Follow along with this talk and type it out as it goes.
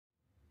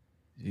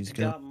He's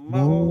got Got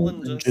more more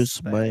than than just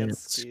just bad mad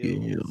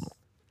skill. skills.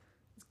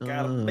 It's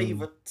got a Oh,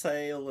 beaver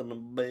tail and a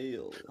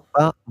bill.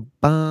 ba,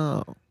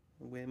 ba.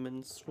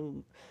 Women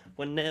swoon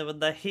whenever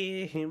they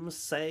hear him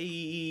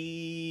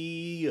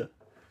say.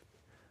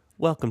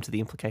 Welcome to the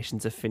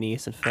implications of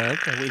Phineas and Ferb.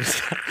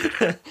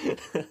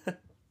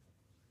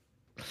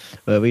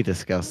 Where we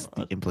discuss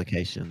the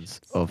implications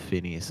of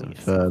Phineas and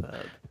Phineas and Ferb.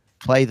 Ferb.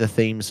 Play the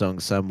theme song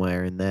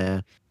somewhere in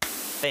there. Bam,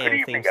 Good theme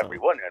evening, song.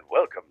 everyone, and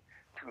welcome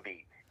to the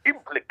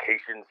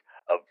Implications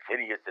of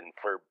Phineas and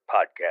Ferb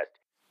podcast.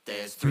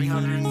 There's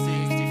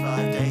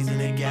 365 days in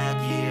a gap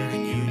year,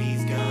 and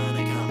Udi's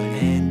gonna come and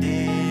end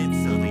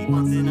it. So the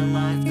once in a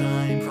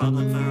lifetime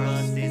problem for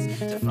us is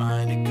to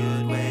find a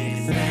good way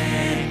to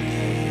spend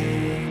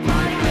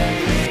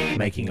it.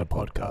 Making a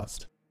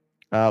podcast.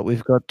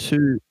 We've got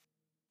two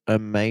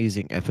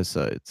amazing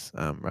episodes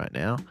right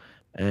now,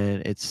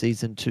 and it's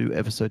season 2,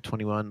 episode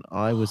 21.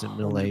 I was a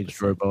middle-aged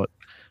 100%. robot,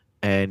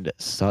 and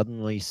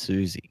suddenly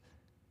Susie.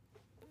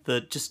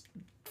 Just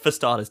for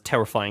starters,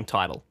 terrifying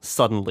title.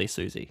 Suddenly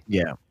Susie.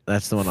 Yeah,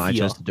 that's the one I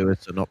chose Fear. to do a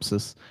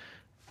synopsis.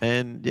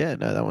 And yeah,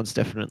 no, that one's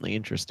definitely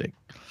interesting.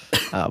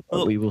 But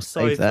Oh, we will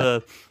sorry save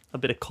that. for a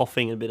bit of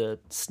coughing and a bit of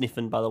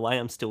sniffing, by the way.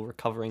 I'm still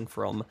recovering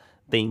from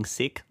being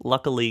sick.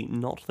 Luckily,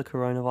 not the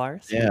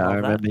coronavirus. Yeah, I Love that.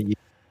 remember you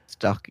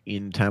stuck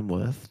in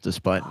Tamworth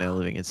despite now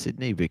living in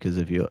Sydney because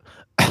of your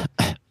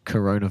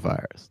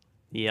coronavirus.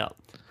 Yeah.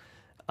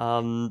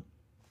 Sounds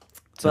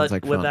But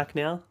like we're fun. back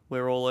now.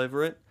 We're all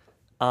over it.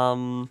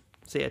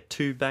 So yeah,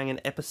 2 banging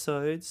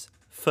episodes.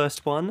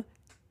 First one,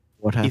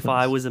 What happens? If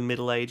I Was a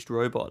Middle-Aged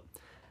Robot.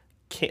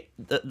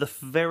 The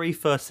very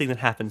first thing that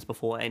happens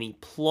before any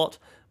plot,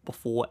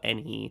 before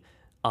any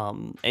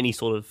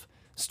sort of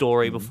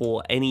story,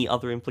 before any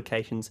other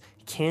implications,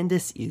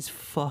 Candace is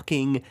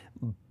fucking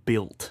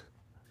built.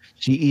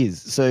 She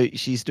is. So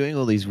she's doing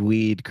all these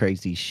weird,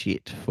 crazy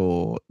shit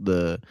for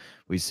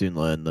we soon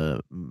learn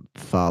the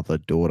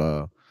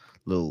father-daughter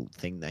little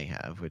thing they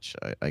have, which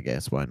I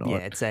guess why not? Yeah,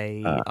 it's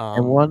a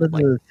and one of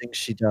like, the things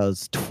she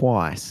does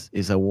twice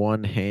is a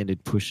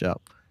one-handed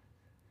push-up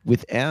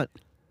without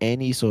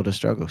any sort of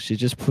struggle. She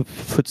just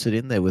puts it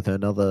in there with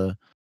another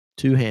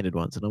two-handed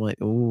ones, and I'm like,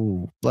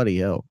 oh, bloody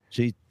hell.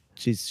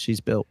 She's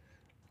built.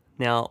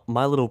 Now,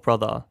 my little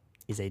brother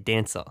is a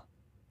dancer,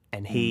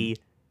 and he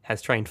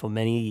has trained for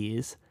many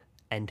years,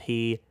 and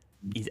he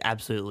is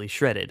absolutely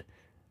shredded,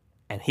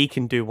 and he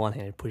can do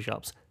one-handed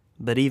push-ups,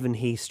 but even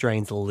he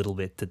strains a little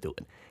bit to do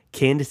it.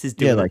 Candace is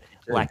doing it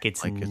like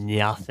it's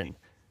nothing.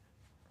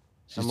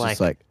 She's I'm just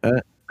like,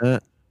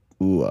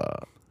 ooh,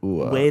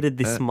 where did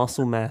this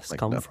muscle mass like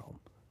come that. from?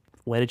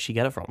 Where did she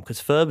get it from? Because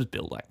Ferb's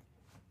built like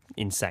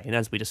insane,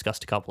 as we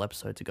discussed a couple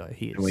episodes ago.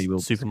 He and we will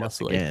is super discuss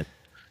muscly.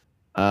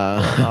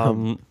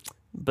 again.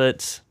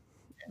 But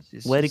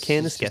She's where did just-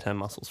 Candace she's get just her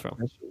muscles from?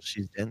 special.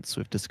 She's dense.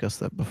 We've discussed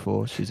that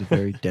before. She's a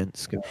very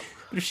dense girl.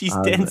 But if she's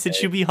dense, it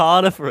should be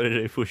harder for her to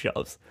do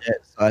push-ups. Yes,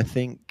 I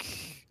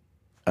think,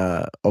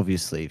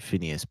 obviously,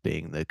 Phineas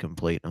being the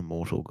complete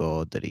immortal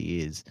god that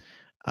he is,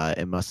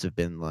 it must have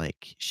been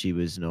like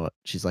she's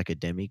like a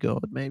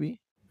demigod, maybe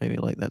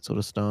like that sort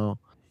of style.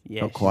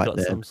 Yeah, Not she's quite got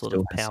there, some but sort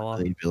still of has some power. of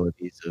the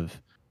abilities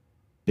of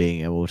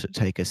being able to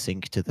take a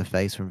sink to the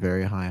face from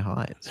very high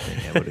heights,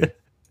 being able to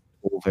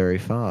fall very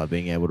far,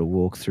 being able to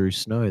walk through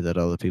snow that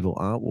other people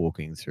aren't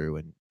walking through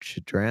and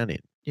should drown in.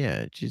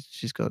 Yeah,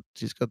 she's got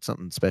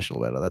something special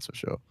about her, that's for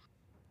sure.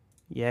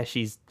 Yeah,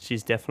 she's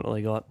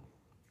definitely got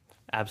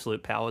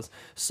absolute powers.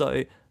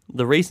 So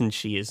the reason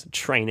she is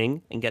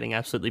training and getting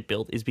absolutely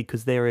built is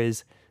because there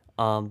is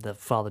the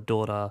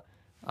father-daughter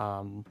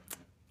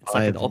it's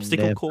like an I've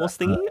obstacle never course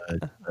thingy.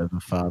 heard of a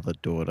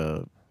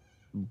father-daughter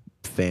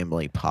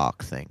family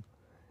park thing.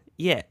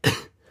 Yeah.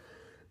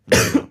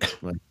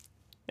 Like,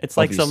 It's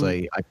like some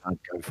obviously, I can't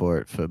go for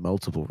it for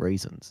multiple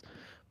reasons,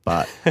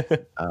 but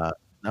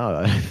no,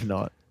 I've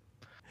not.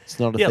 It's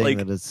not a Yeah, thing like-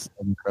 that is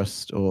ever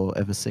crossed or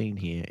ever seen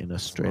here in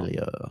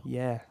Australia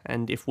Yeah,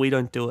 and if we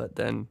don't do it,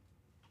 then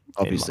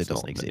obviously it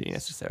doesn't must not be exist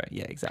necessary.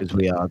 Yeah, because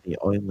exactly. we are the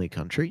only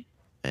country,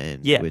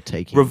 and Yeah, we're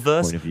taking the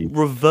reverse point of view.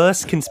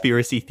 reverse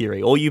conspiracy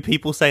theory. All you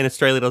people saying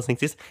Australia doesn't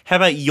exist. How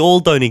about y'all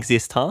don't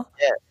exist, huh?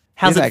 Yeah,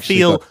 How's we've it actually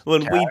feel got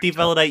when we character,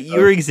 devalidate so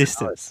your no.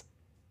 existence?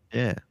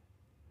 Yeah,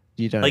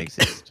 you don't Like-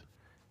 exist.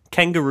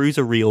 Kangaroos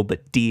are real,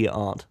 but deer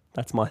aren't.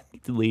 That's my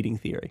leading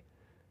theory.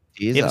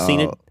 Deers You ever seen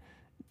it? are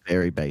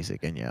very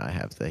basic, and yeah, I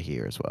have the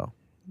here as well.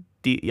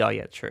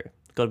 Yeah, true.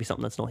 Got to be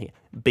something that's not here.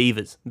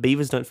 Beavers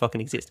don't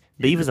fucking exist.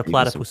 Beavers are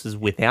beavers are- platypuses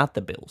without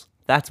the bills.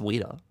 That's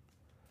weirder.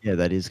 Yeah,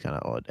 that is kind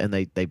of odd. And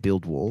they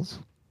build walls.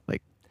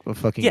 Like, what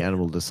fucking Yeah.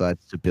 animal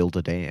decides to build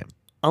a dam?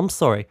 I'm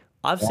sorry.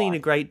 I've seen a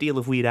great deal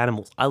of weird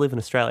animals. I live in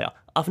Australia.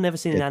 I've never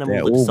seen an Yeah, animal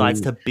they're that all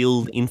decides weird. to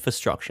build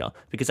infrastructure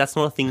because that's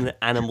not a thing that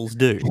animals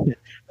do.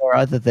 They're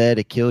either there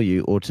to kill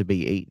you or to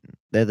be eaten.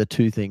 They're the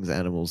two things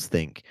animals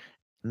think.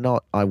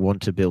 Not, I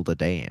want to build a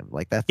dam.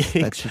 Like, that's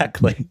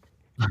Exactly.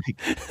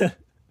 like,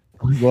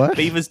 What?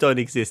 Beavers don't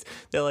exist.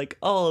 They're like,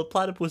 oh, a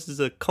platypus is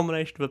a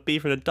combination of a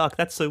beaver and a duck.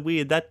 That's so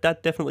weird. That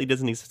definitely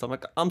doesn't exist. I'm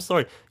like, I'm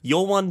sorry.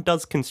 Your one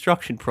does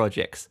construction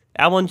projects.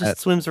 Our one just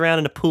swims around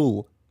in a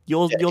pool.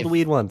 You're the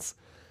weird ones.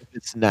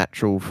 It's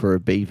natural for a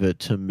beaver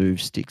to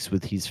move sticks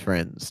with his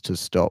friends to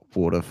stop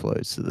water flow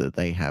so that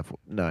they have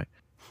no.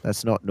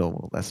 That's not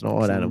normal. That's not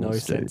what Makes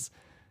animals no do. sense.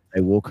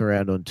 They walk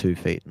around on 2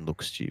 feet and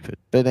look stupid.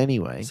 But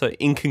anyway, So,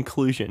 in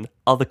conclusion,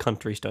 other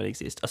countries don't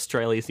exist.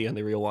 Australia is the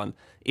only real one.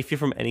 If you're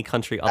from any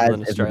country other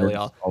than as Australia,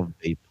 evidence of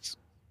beavers.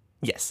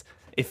 yes.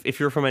 If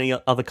you're from any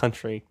other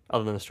country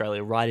other than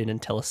Australia, write in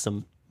and tell us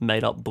some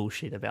made up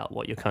bullshit about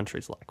what your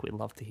country's like. We'd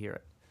love to hear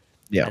it.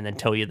 Yeah. And then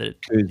tell you that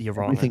 'Cause you're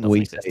wrong. and it everything doesn't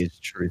we exist. say is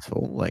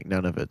truthful. Like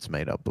none of it's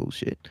made up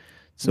bullshit.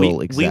 It's We, all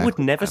we exactly would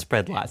never what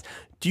spread lies.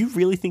 Do you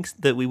really think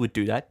that we would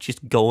do that?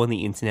 Just go on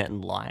the internet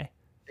and lie?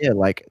 Yeah,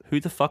 like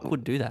Who the fuck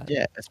would do that?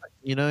 yeah, it's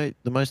like,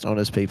 the most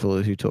honest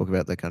people who talk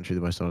about their country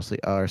the most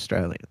honestly are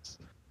Australians.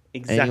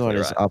 Exactly Anyone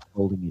right. is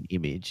upholding an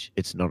image,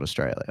 it's not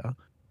Australia.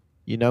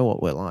 You know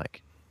what we're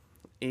like.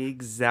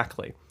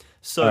 Exactly.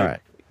 So, All right.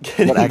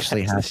 getting What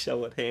actually back to the happened?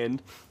 show at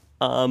hand,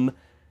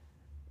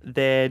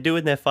 they're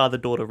doing their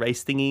father-daughter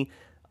race thingy,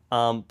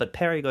 but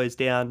Perry goes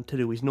down to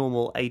do his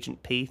normal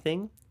Agent P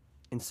thing.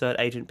 Insert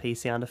Agent P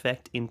sound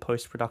effect in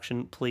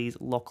post-production, please,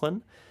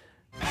 Lachlan.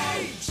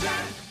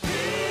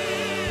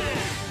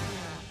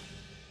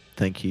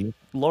 Thank you.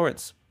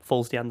 Lawrence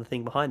falls down the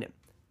thing behind him.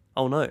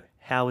 Oh no,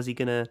 how is he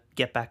gonna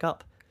get back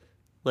up?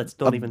 Let's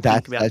not even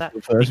think about that.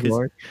 Your first because-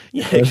 worry.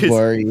 Yeah, First 'cause-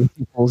 worry,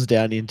 he falls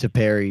down into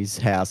Perry's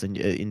house and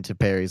into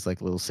Perry's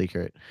like little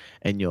secret,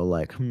 and you're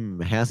like,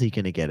 how's he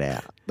gonna get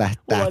out? well,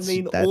 That's I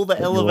mean, that's all the what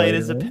you're worried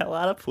elevators are about?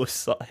 platypus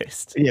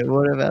sized. Yeah,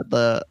 what about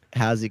the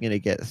how's he gonna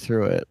get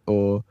through it,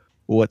 or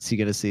what's he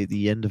gonna see at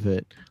the end of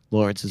it?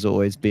 Lawrence has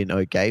always been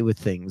okay with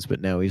things,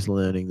 but now he's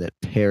learning that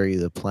Perry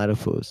the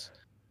platypus,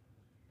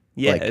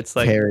 Yeah, it's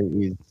like Perry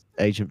is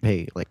Agent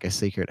P, like a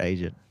secret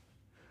agent.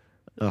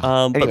 Ugh.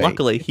 but Anyway,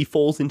 luckily he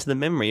falls into the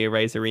memory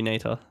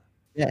eraser-inator.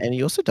 yeah, and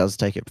he also does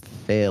take it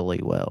fairly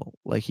well.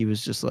 Like he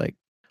was just like,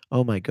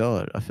 "Oh my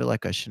god, I feel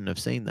like I shouldn't have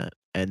seen that,"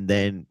 and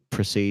then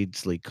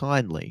proceeds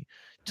kindly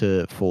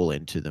to fall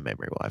into the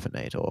memory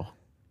wifeinator.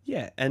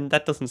 Yeah, and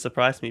that doesn't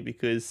surprise me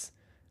because,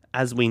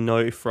 as we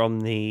know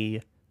from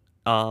the,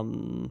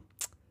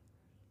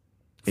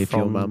 If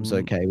your mum's from-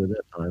 okay with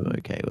it, I'm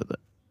okay with it.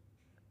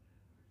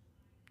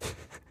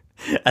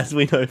 as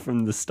we know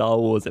from the Star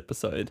Wars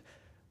episode,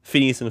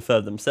 Phineas and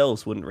Ferb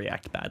themselves wouldn't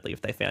react badly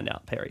if they found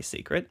out Perry's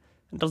secret.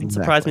 It doesn't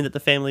surprise me Exactly. that the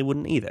family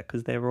wouldn't either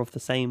because they were of the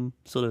same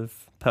sort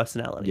of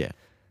personality. Yeah,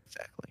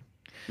 exactly.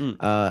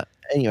 Mm.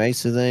 Anyway,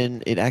 so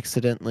then it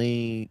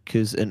accidentally,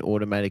 because an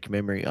automatic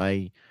memory,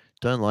 I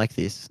don't like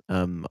this.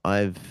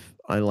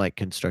 I like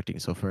constructing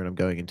software, and I'm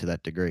going into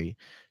that degree.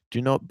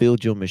 Do not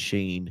build your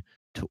machine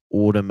to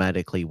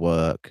automatically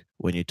work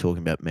when you're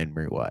talking about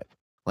memory wipe.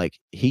 Like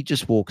he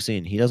just walks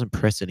in, he doesn't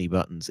press any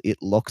buttons. It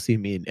locks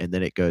him in, and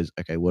then it goes,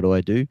 okay, what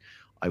do?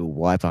 I will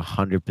wipe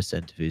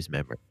 100% of his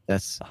memory.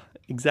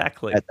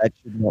 Exactly. That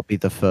should not be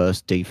the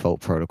first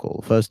default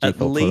protocol. First At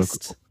default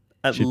least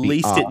should be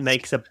it asked.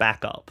 makes a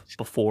backup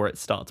before it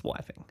starts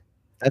wiping.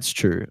 That's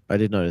true. I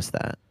did notice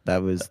that.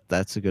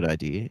 That's a good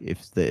idea.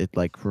 If it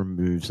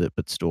removes it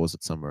but stores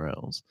it somewhere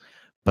else.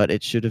 But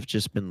it should have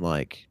just been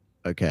like,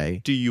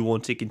 okay, Do you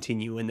want to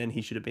continue? And then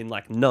he should have been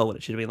like, no. And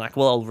it should have been like,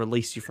 well, I'll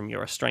release you from your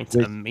restraints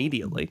Where's-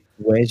 immediately.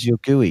 where's your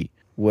GUI?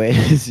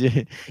 Where's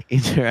your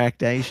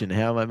interactation?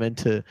 How am I meant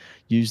to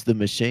use the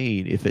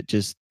machine if it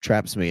just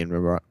traps me and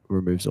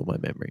removes all my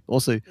memory?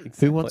 Also,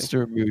 who wants to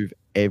remove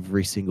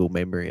every single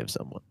memory of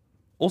someone?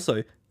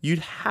 Also, you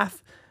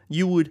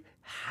would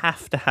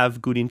have to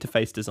have good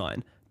interface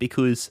design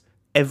because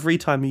every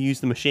time you use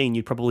the machine,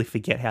 you'd probably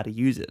forget how to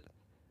use it.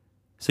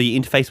 So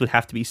your interface would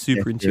have to be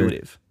super sure.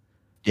 intuitive.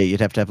 Yeah,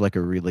 you'd have to have like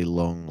a really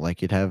long,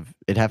 it'd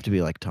have to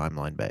be like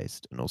timeline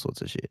based and all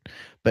sorts of shit.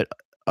 But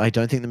I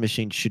don't think the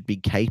machine should be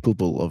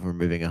capable of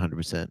removing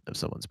 100% of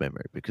someone's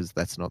memory because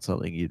that's not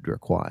something you'd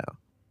require.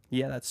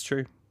 Yeah, that's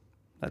true.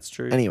 That's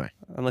true. Anyway,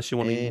 Unless you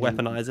want to and-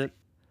 weaponize it.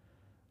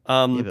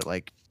 yeah,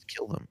 but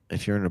kill them.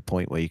 If you're in a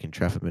point where you can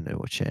trap them into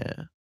a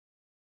chair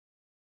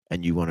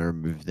and you want to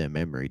remove their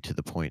memory to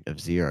the point of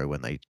 0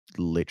 when they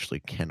literally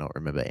cannot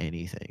remember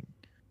anything,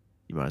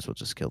 you might as well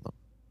just kill them.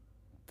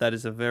 That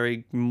is a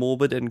very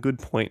morbid and good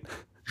point.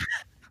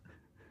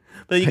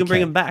 But you can bring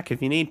Okay. them back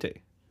if you need to.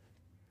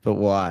 But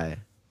why?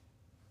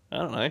 I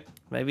don't know.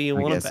 Maybe you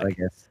want them I back.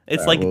 guess.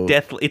 It's Alright, like well,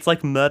 death. It's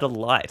like murder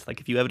light. Like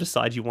if you ever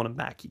decide you want them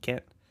back, you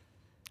can't.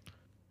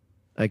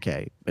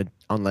 Okay, but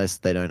unless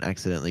they don't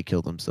accidentally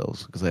kill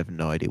themselves because they have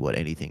no idea what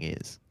anything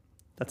is.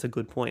 That's a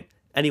good point.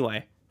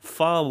 Anyway,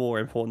 far more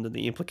important than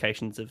the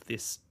implications of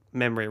this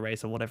memory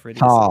erase or whatever it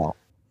is. Carl.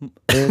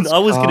 I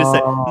was going to say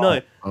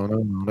no. Oh,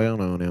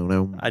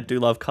 no. I do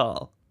love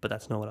Carl, but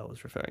that's not what I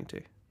was referring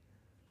to.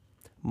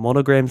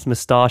 Monogram's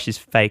moustache is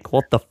fake.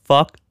 What the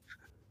fuck?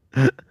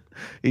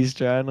 He's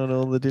trying on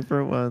all the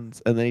different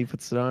ones, and then he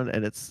puts it on,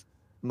 and it's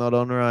not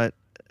on right,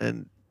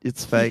 and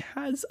it's fake. He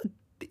has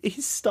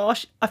his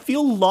stash. I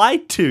feel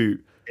lied to.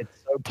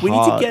 It's so We need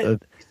to part get-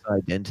 of his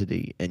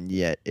identity, and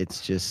yet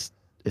it's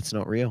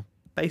not real.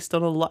 based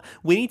on a lot.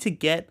 We need to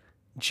get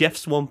Jeff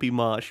Swampy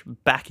Marsh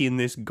back in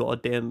this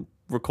goddamn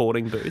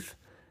recording booth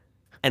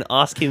and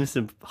ask him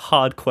some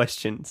hard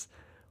questions.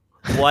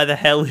 Why the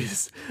hell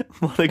is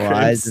Why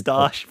Monogram's is it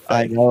stash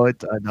I fake?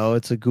 know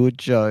it's a good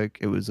joke.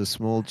 It was a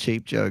small,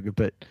 cheap joke,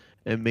 but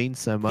it means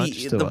so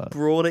much to The us.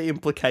 broader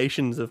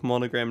implications of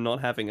Monogram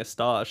not having a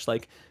stash,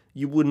 like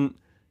you wouldn't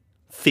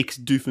fix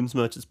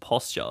Doofenshmirtz's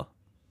posture.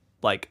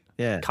 Like,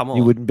 Yeah, come you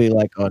on. wouldn't be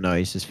like, oh no,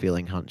 he's just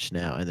feeling hunched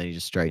now, and then he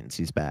just straightens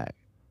his back.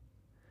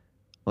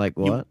 Like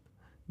what?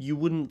 You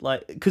wouldn't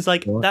like, because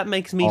like What? that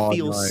makes me Oh,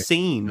 feel no.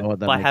 seen You know what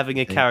that by makes having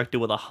me a think? character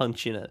with a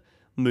hunch in a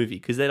movie.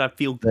 Because then I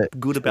feel That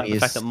good about the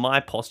fact Phineas that my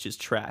posture's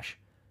trash.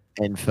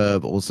 and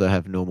Ferb also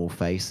have normal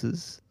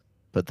faces,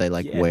 but they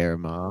like Yeah. wear a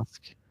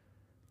mask.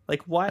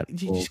 Like, why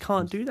At you all just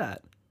can't times. do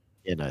that?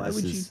 You know, Why this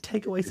would you is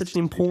take away this such is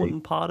an too deep.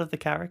 important part of the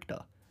character?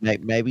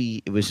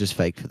 Maybe it was just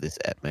fake for this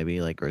ep. Maybe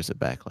he like grows it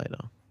back later.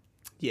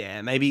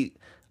 Yeah, maybe,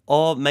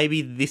 or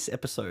maybe this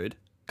episode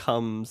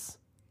comes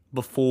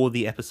before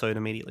the episode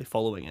immediately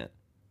following it.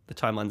 The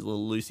timeline's a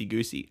little loosey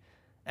goosey,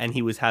 and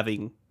he was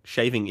having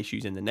shaving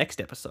issues in the next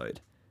episode.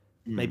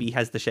 Maybe he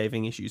has the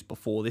shaving issues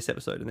before this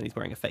episode, and then he's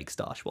wearing a fake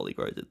stash while he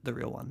grows the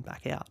real one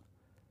back out.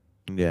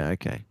 Yeah.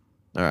 Okay.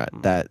 All right.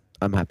 Mm. That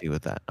I'm happy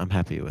with that. I'm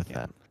happy with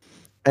Yeah. that.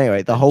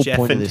 Anyway, the whole Jeff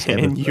point of and this Dan,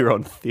 episode you're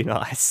on thin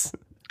ice.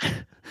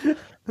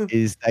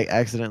 is they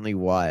accidentally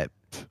wipe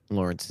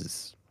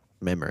Lawrence's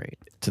memory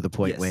to the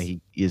point where Yes.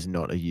 he is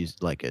not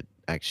like an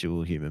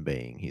actual human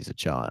being. He's a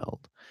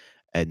child,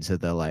 and so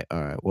they're like,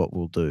 all right, what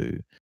we'll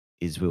do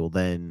is we'll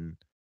then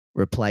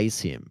replace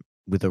him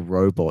with a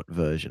robot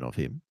version of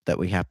him that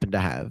we happen to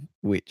have,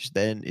 which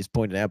then is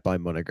pointed out by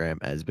Monogram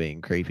as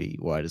being creepy.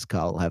 Why does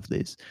Carl have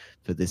this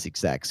for this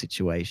exact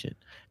situation?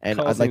 And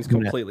Carl I'd like seems to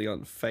point out, completely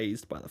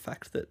unfazed by the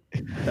fact that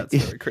that's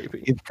If- very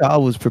creepy. if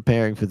Carl was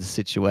preparing for the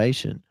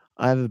situation,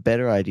 I have a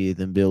better idea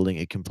than building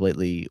a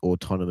completely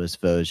autonomous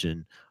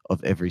version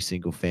of every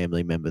single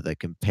family member that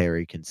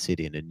Perry can sit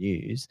in and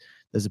use.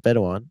 There's a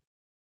better one.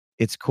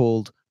 It's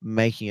called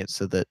making it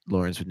so that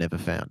Lawrence would never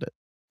found it.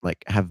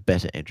 Like have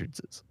better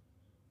entrances.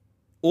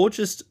 Or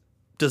just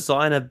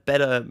design a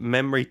better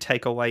memory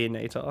takeaway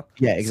innator.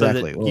 Yeah,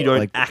 exactly. So that Or, you don't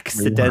like,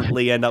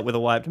 accidentally end up with a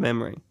wiped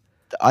memory.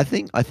 I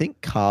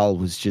think Carl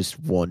was just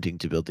wanting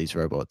to build these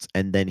robots,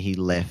 and then he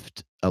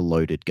left a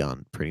loaded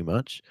gun pretty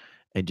much,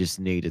 and just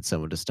needed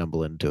someone to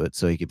stumble into it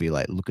so he could be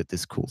like, "Look at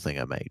this cool thing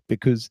I made."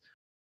 Because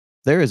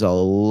there is a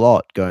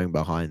lot going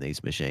behind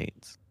these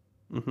machines.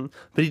 Hmm.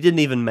 But he didn't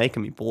even make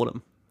them; he bought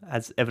them,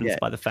 as evidenced Yeah,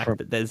 by the fact from-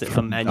 that there's a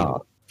from manual.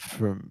 Dart,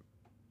 from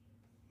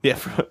Yeah,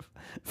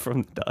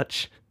 from the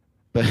Dutch.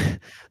 but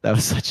that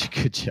was such a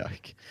good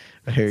joke.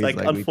 Where he's It's like,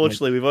 we went-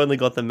 unfortunately, we've only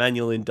got the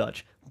manual in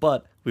Dutch,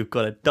 but we've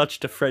got a Dutch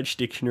to French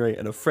dictionary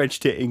and a French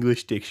to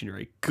English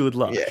dictionary. Good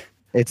luck. Yeah.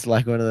 It's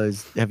like one of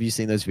those. Have you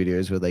seen those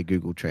videos where they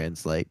Google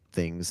Translate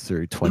things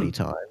through 20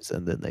 times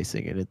and then they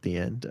sing it at the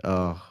end?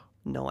 Oh,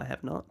 No, I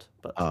have not.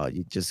 But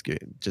you just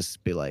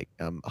be like,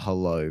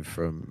 hello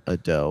from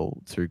Adele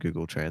through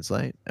Google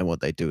Translate. And what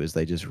they do is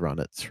they just run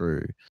it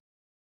through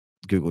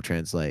Google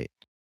Translate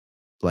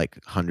like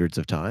hundreds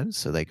of times.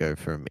 So they go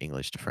from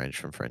English to French,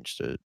 from French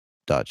to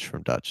Dutch,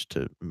 from Dutch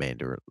to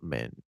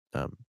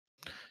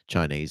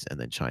Chinese, and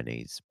then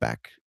Chinese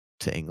back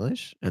to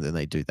English. And then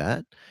they do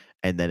that.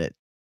 And then it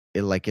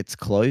like it's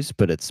close,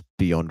 but it's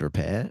beyond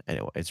repair.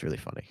 Anyway, it's really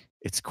funny.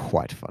 It's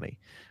quite funny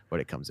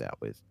what it comes out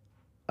with.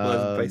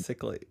 well, that's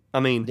basically, I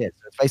mean, Yeah,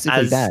 so it's basically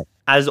as that.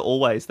 as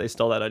always, they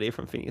stole that idea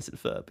from Phineas and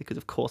Ferb because,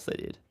 of course, they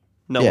did.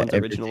 No Yeah, one's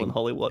original in everything-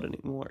 Hollywood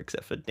anymore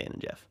except for Dan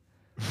and Jeff.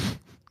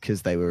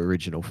 Because they were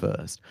original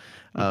first.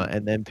 Mm-hmm.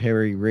 And then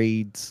Perry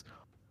reads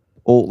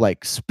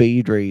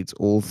speed reads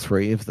all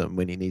three of them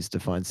when he needs to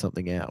find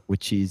something out,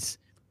 which is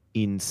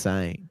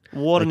insane.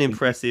 What Like, an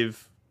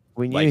impressive.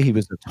 We knew Like, he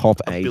was a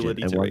top agent,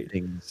 ability and to one read.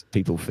 thing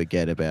people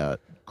forget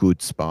about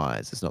good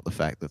spies is not the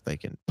fact that they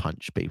can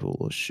punch people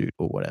or shoot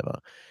or whatever.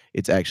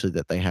 It's actually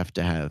that they have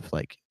to have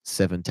like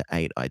 7 to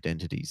 8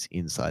 identities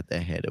inside their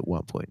head at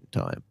one point in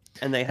time.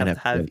 And they have have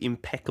to have to-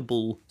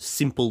 impeccable,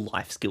 simple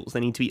life skills.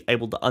 They need to be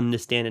able to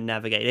understand and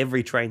navigate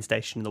every train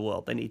station in the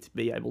world. They need to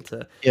be able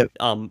to Yep.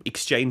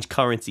 exchange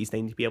currencies.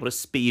 They need to be able to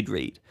speed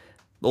read.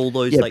 All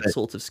those Yeah, like but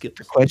sorts of skills.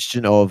 The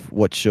question of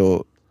what's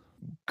your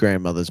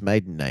grandmother's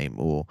maiden name,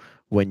 or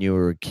when you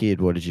were a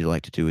kid, what did you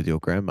like to do with your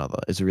grandmother,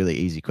 is a really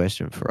easy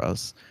question for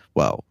us.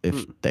 Well,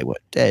 if they weren't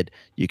dead,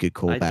 you could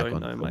call I back don't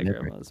on know your my memory.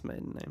 grandma's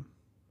maiden name.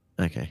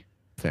 Okay,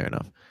 fair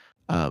enough.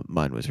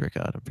 Mine was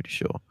Rickard, I'm pretty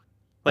sure.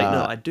 Wait,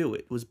 no, Uh, I do.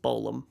 It was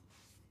Bolam.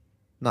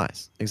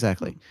 Nice,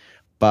 exactly.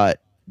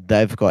 But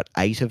they've got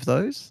 8 of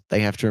those.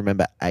 They have to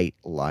remember 8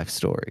 life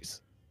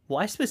stories.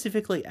 Why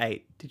specifically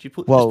 8? Did you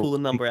just Well, pull the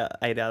number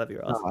 8 out of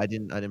your ass? No, I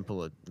didn't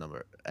pull a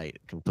number 8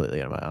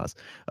 completely out of my ass.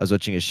 I was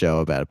watching a show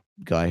about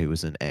a guy who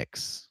was an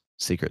ex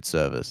Secret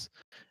Service,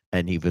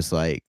 and he was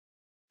like,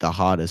 the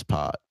hardest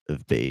part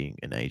of being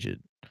an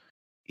agent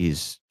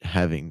is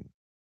having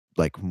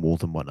like more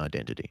than one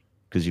identity.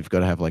 because you've got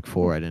to have like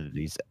 4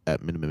 identities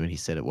at minimum. And he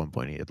said at one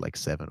point he had like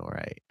 7 or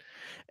 8,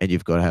 and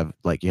you've got to have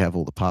like you have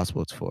all the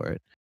passports for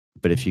it.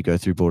 But if you go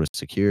through border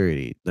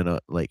security, then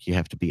like you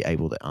have to be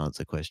able to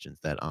answer questions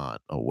that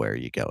aren't, "Oh, where are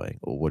you going?"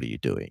 or "What are you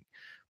doing?"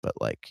 But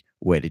like,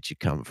 "Where did you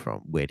come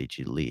from? Where did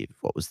you live?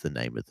 What was the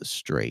name of the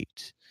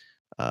street?"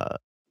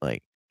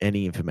 Like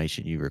any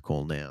information you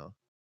recall now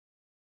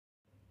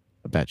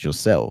about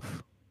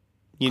yourself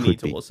You could need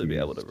to be also be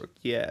able used. to.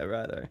 Yeah,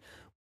 righto.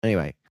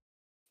 Anyway,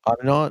 I'm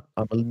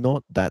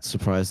not that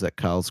surprised that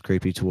Carl's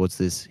creepy towards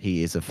this.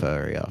 He is a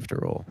furry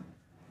after all.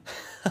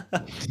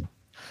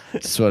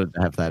 Just wanted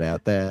to have that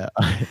out there.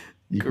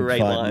 You can Great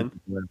find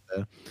line.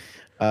 it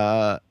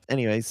there.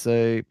 Anyway,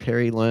 so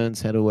Perry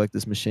learns how to work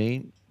this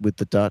machine with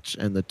the Dutch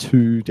and the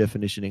 2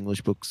 definition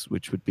English books,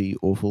 which would be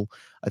awful.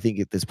 I think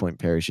at this point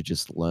Perry should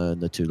just learn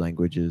the 2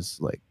 languages.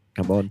 Like,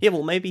 come on. Yeah,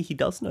 well, maybe he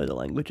does know the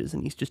languages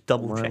and he's just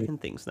double Right. checking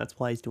things. And that's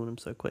why he's doing them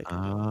so quick. That's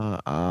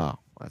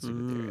a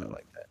good theory. I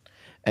like that.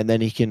 And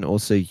then he can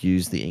also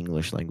use the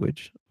English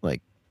language.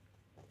 Like,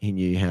 he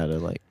knew how to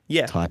like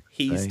Yeah, type.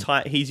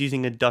 he's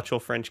using a Dutch or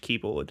French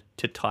keyboard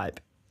to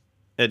type,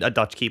 a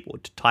Dutch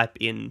keyboard to type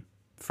in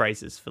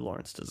phrases for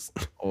Lawrence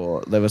to.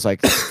 Or there was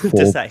like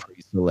 4 say.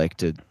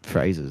 pre-selected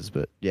phrases,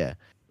 but yeah.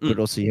 But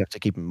also you have to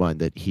keep in mind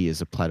that he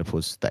is a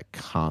platypus that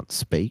can't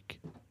speak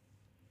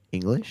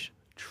English.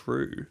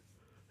 True.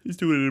 He's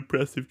doing an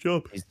impressive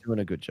job. He's doing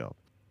a good job.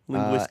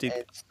 Linguistic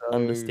And so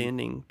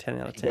understanding, 10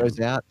 out of he 10. goes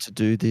out to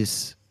do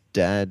this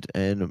dad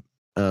and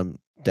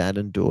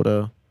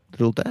daughter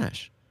little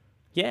dash.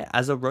 Yeah,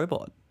 as a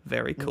robot.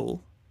 Very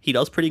cool. He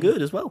does pretty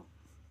good as well.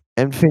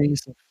 And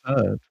Phineas and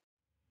Ferb,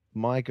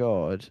 my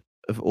God,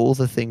 of all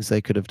the things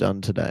they could have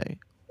done today,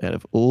 out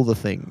of all the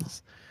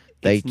things,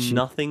 they It's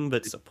nothing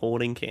but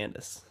supporting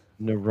Candace.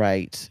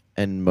 narrate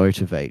and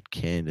motivate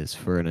Candace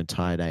for an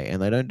entire day.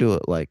 And they don't do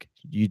it like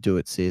you do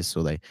it, sis,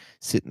 or they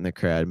sit in the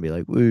crowd and be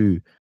like, woo.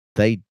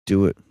 They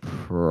do it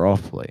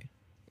properly.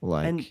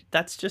 Like, And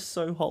that's just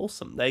so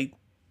wholesome. They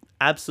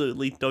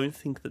absolutely don't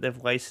think that they've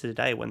wasted a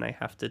day when they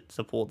have to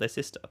support their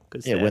sister.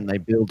 yeah, when they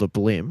build a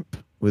blimp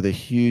with a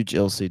huge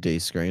LCD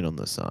screen on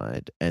the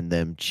side and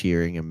them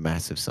cheering and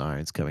massive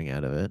sirens coming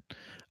out of it,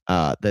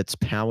 that's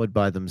powered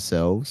by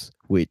themselves,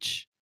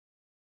 which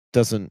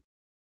doesn't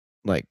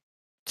like.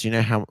 Do you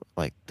know how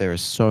like there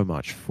is so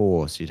much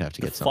force you'd have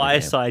to get something?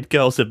 Fireside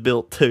Girls are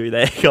built too.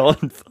 They're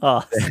going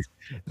fast.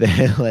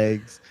 Their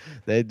legs,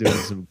 they're doing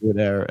some good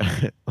air.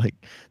 Like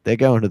they're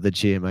going to the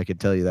gym. I can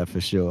tell you that for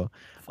sure.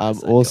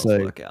 Fireside Girls Also,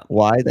 workout.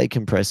 why are they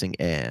compressing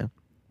air?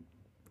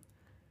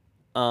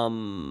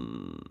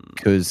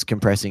 Because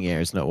compressing air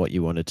is not what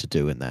you wanted to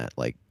do in that.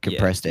 Like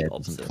compressed the air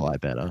doesn't opposite. fly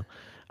better.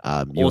 You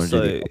want to do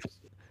Also, the opposite.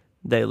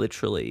 they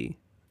literally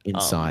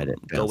Inside it,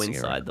 go bouncing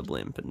inside around. the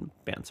blimp and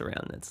bounce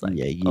around. And it's like,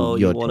 Yeah, you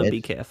you're want to dead.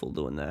 be careful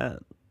doing that.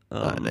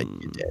 No,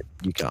 you're dead.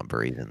 You can't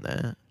breathe in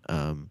there.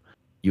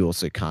 You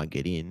also can't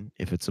get in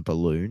if it's a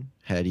balloon.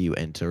 How do you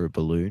enter a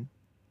balloon?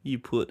 You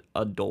put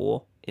a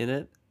door in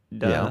it.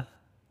 Duh. Yeah.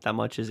 That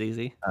much is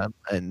easy.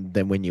 And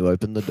then when you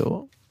open the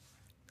door,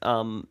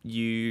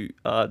 You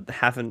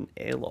have an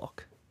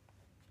airlock.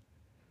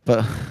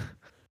 but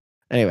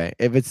anyway,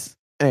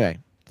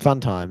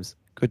 fun times,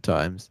 good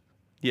times.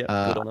 Yeah,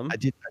 good on them. I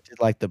did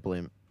like the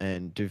blimp,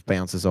 and Doof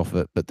bounces off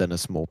it, but then a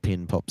small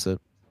pin pops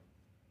it.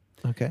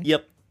 Okay,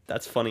 Yep,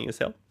 that's funny as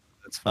hell.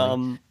 that's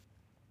fine.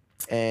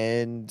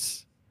 And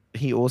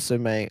he also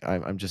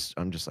I'm just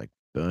like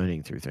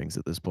burning through things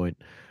at this point.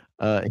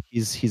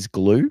 His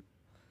glue.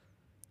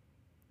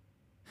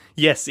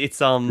 Yes, it's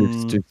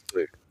Doof's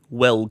glue.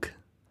 Welg.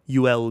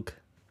 Uelg.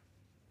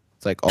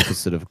 It's like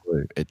opposite of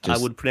glue. It just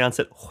I would pronounce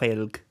it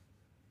Huelg.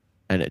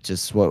 and it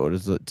just what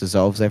is it?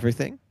 Dissolves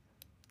everything.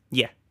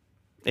 Yeah.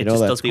 It know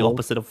just what does that's the called?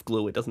 opposite of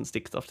glue. It doesn't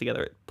stick stuff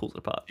together, it pulls it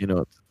apart. You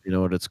know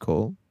what it's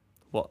called?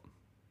 What?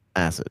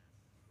 Acid.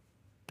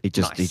 He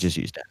Nice. just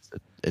used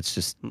acid. It's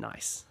just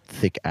Nice.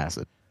 thick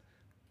acid.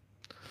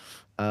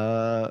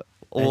 Well,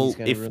 he's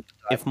gonna rip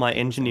the if my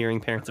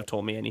engineering parents have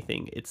taught me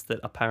anything, it's that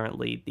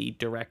apparently the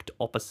direct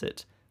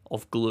opposite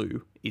of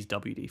glue is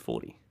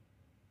WD-40.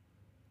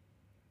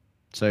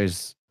 So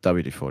his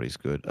WD-40 is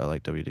good. I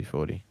like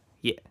WD-40.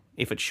 Yeah.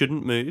 If it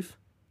shouldn't move,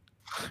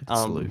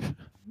 It's lube.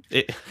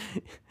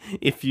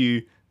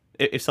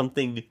 if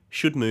something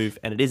should move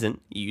and it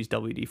isn't, you use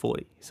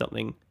WD-40.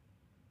 Something.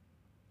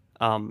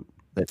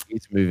 That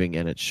is moving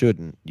and it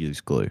shouldn't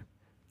use glue.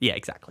 Yeah,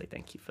 exactly.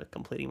 Thank you for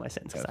completing my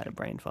sentence because I had a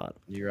brain fart.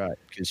 You're right,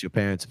 because your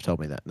parents have told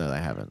me that. No, they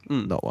haven't.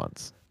 Mm. Not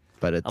once.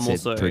 But it's I'm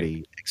also-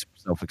 pretty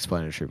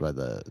self-explanatory by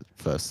the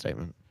first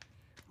statement.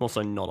 I'm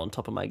also not on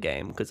top of my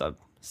game because I'm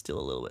still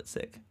a little bit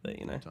sick. But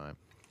you know,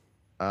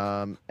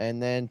 Time.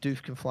 And then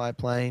Doof can fly a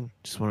plane.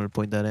 Just wanted to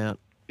point that out.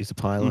 He's a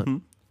pilot.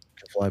 Mhm.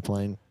 Can fly a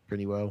plane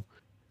pretty well.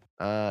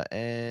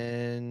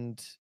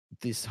 And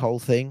this whole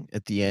thing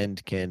at the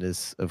end,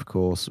 Candace, of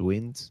course,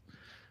 wins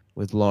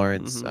with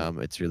Lawrence.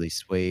 Mhm. It's really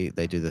sweet.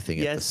 They do the thing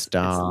at the Yes, it's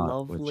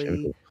start, which lovely.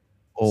 shows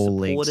all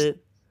support links.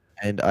 it.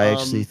 And I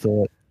actually Um,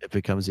 thought it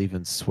becomes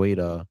even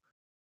sweeter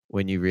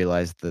when you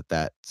realize that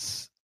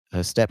that's her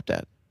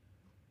stepdad.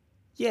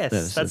 Yes,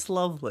 Yes, that's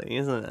lovely,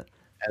 isn't it?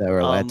 and they were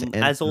allowed to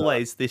enter. As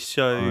always, this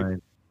show,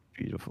 Fine.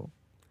 Beautiful.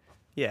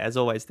 yeah, as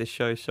always, this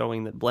show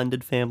showing that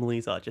blended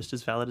families are just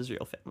as valid as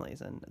real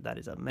families, and that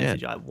is a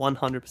message I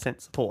 100%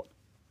 support.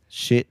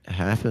 Shit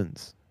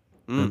happens,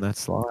 Mm. and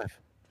that's life.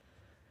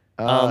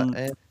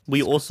 We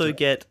it's also good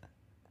get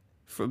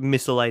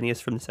miscellaneous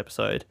from this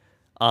episode.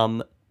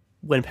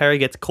 When Perry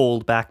gets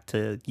called back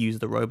to use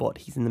the robot,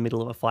 he's in the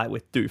middle of a fight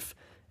with Doof,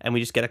 and we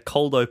just get a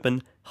cold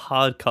open,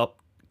 hard cut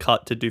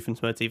to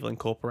Doofenshmirtz Evil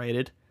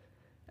Incorporated.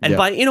 And Yeah.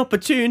 by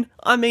inopportune,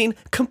 I mean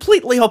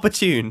completely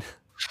opportune.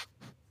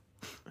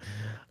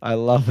 I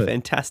love it.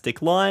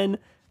 Fantastic line,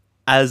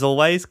 as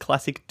always,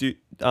 classic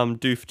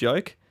Doof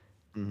joke.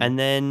 Mhm. And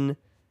then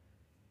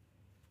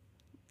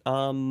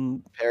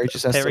Perry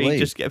just has to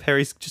leave.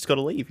 Perry's just got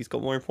to leave. He's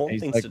got more important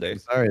He's things like, to do.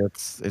 Sorry,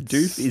 it's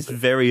Doof is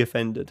very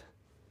offended.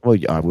 Well,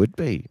 I would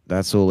be.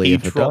 That's all he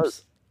ever Drops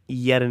does.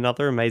 yet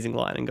another amazing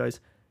line and goes,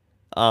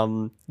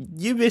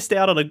 you missed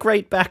out on a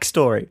great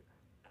backstory.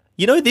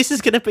 You know, this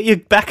is going to be your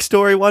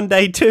backstory one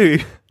day too.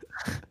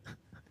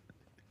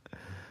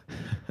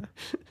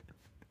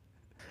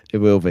 It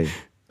will be.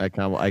 I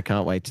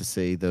can't wait to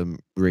see them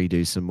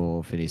redo some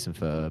more Phineas and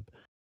Ferb,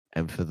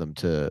 and for them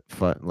to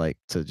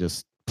to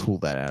just pull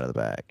that out of the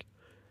bag.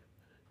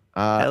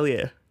 Hell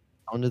yeah.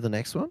 On to the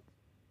next one.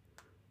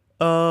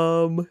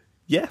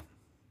 Yeah,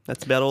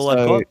 that's about all I've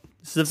So, got.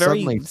 This is a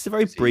suddenly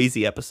very Susie-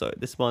 breezy episode.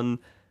 This one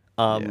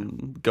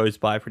goes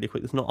by pretty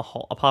quick. There's not a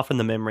whole, apart from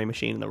the memory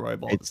machine and the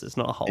robots, there's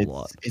not a whole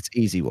lot. It's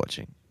easy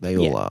watching. They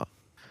all are.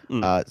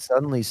 Mm.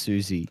 Suddenly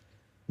Susie.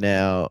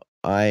 Now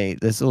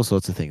there's all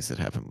sorts of things that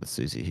happen with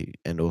Susie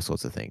and all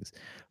sorts of things,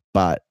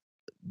 but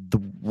the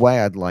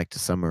way I'd like to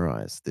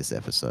summarize this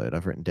episode,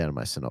 I've written down in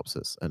my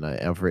synopsis, and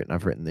I've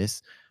written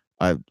this.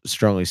 I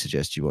strongly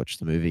suggest you watch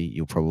the movie.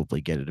 You'll probably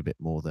get it a bit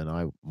more than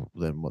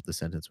what the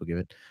sentence will give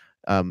it.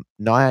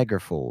 Niagara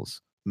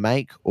Falls,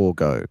 make or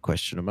go?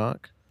 Question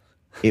mark.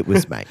 It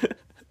was make.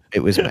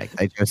 It was make.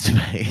 They chose to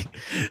make.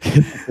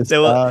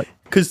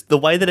 Because the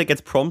way that it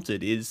gets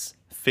prompted is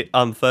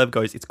Ferb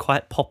goes, it's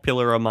quite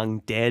popular among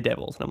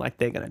daredevils, and I'm like,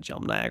 they're gonna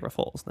jump Niagara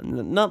Falls.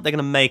 No, they're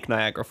gonna make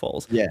Niagara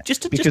Falls. Yeah,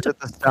 just to at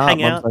the start,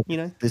 hang Mum's out, like, you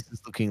know. This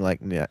is looking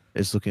like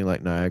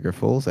Niagara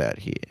Falls out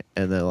here,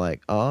 and they're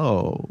like,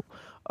 oh,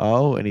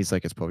 and he's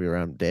like, it's probably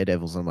around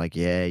daredevils. I'm like,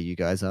 yeah, you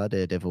guys are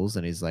daredevils,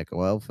 and he's like,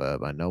 well,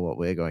 Ferb, I know what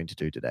we're going to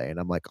do today, and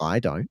I'm like, I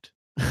don't.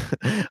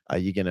 Are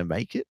you gonna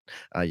make it?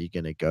 Are you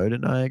gonna go to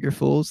Niagara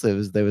Falls? There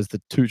was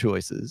the two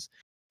choices,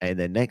 and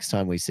then next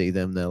time we see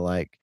them, they're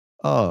like,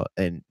 oh,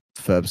 and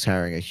Ferb's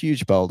carrying a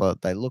huge boulder.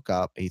 They look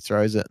up, he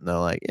throws it, and they're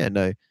like, yeah,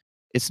 no,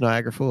 it's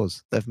Niagara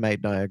Falls. They've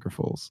made Niagara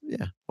Falls.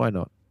 Yeah, why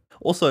not?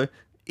 Also,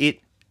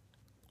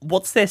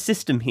 what's their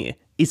system here?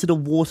 Is it a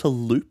water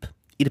loop?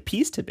 It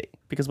appears to be,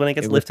 because when it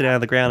gets lifted out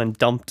of the ground and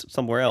dumped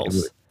somewhere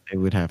else. It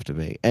would have to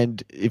be.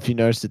 And if you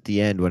notice at the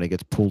end, when it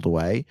gets pulled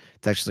away,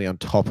 it's actually on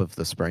top of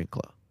the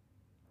sprinkler.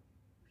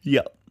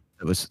 Yep.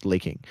 It was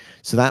leaking.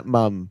 So that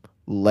mum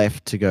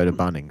left to go to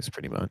Bunnings,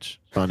 pretty much.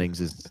 Bunnings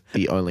is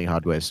the only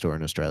hardware store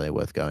in Australia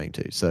worth going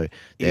to. So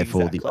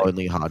therefore, the Exactly.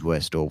 only hardware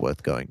store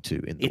worth going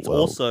to in the It's world.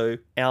 also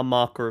our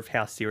marker of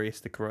how serious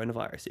the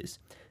coronavirus is,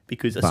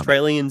 because Bummer.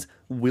 Australians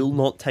will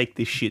not take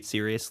this shit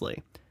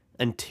seriously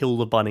until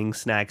the Bunnings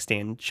snag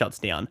stand shuts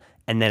down,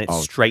 and then it's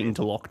Oh, straight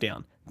into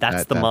lockdown.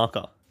 That's the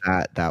marker.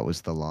 That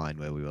was the line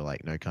where we were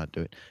like, no, can't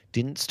do it.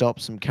 Didn't stop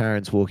some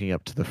Karens walking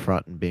up to the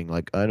front and being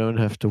like, I don't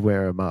have to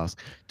wear a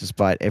mask,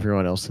 despite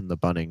everyone else in the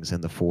Bunnings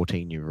and the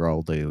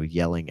 14-year-old they were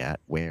yelling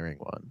at wearing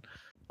one.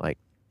 Like,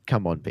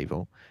 come on,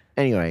 people.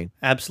 Anyway,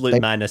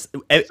 Absolute madness.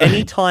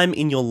 Any time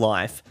in your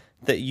life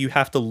that you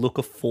have to look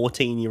a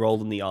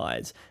 14-year-old in the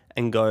eyes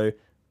and go,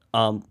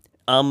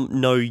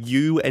 no,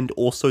 you and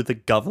also the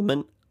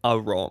government are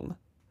wrong,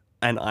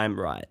 and I'm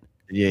right.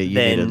 yeah, you need to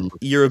Then look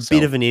at you're a bit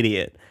yourself. of an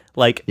idiot.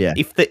 Like, Yeah.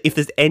 if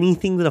there's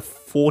anything that a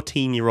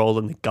 14-year-old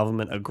and the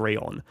government agree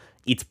on,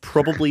 it's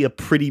probably a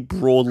pretty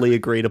broadly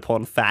agreed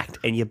upon fact,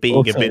 and you're being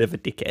Also- a bit of a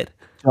dickhead.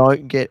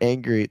 Don't get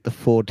angry at the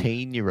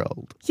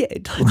 14-year-old. Yeah,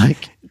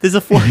 Like, there's a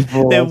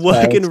everyone's they're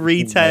working parents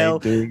retail.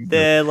 doing that.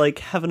 They're like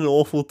having an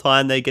awful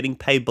time. They're getting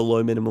paid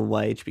below minimum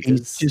wage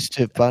because He's just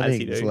at as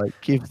you Bunnings, do. like,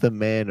 give the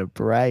man a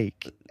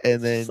break.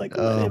 And then, It's like,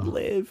 let him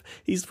live.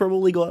 He's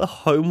probably got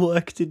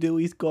homework to do.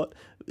 He's got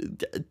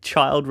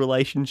child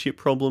relationship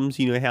problems.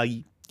 You know how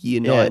year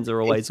nines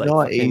are always it's like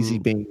not fucking- easy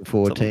being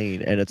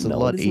 14, and it's a No,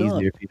 lot it is easier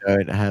not. if you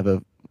don't have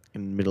a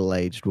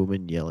middle-aged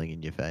woman yelling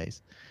in your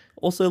face.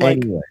 Also, like,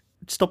 Anyway,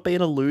 stop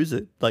being a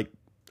loser. Like,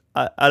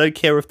 I don't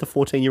care if the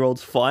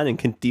 14-year-old's fine and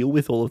can deal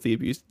with all of the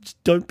abuse.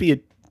 Just don't be a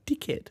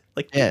dickhead.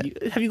 Like, Yeah.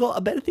 have you got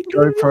a better thing to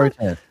go do? with your life?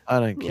 protest. I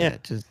don't care. Yeah,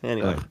 Just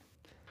anyway.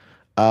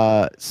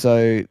 ugh.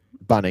 So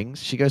Bunnings,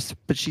 she goes,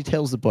 but she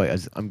tells the boy,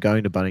 "I'm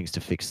going to Bunnings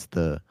to fix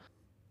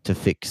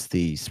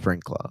the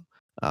sprinkler."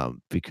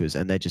 Because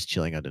they're just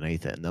chilling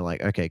underneath it, and they're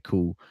like, "Okay,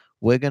 cool.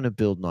 We're going to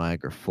build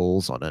Niagara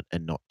Falls on it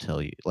and not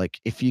tell you. Like,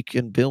 if you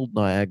can build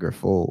Niagara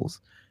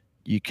Falls,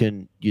 you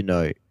can,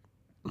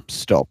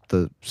 stop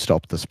the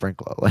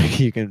sprinkler. Like,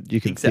 you can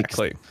fix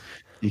Exactly.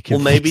 You can Or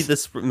maybe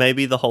fix-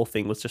 maybe the whole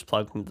thing was just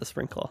plugged into the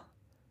sprinkler.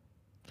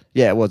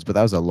 Yeah, it was, but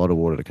that was a lot of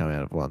water to come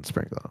out of one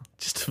sprinkler.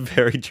 Just a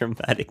very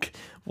dramatic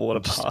water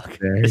Just park.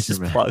 very It's just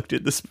dramatic. plugged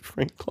in the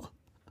sprinkler.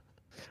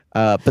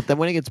 But then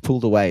when it gets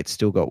pulled away, it's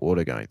still got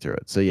water going through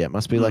it. So yeah, it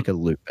must be Mm. like a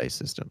loop-based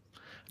system.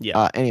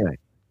 Yeah. Anyway,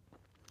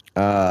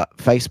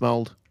 face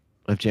mold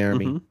of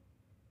Jeremy. Mhm.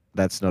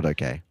 That's not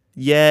okay.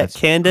 Yeah, That's-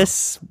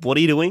 Candace, what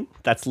are you doing?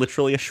 That's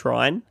literally a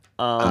shrine.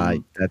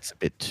 That's a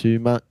bit too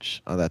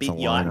much. Oh, that's bit a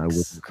line I yikes.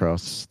 wouldn't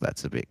cross.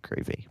 That's a bit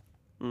creepy.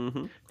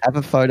 Mhm. Have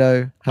a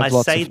photo. Have I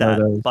lots say of that,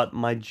 photos. but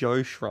my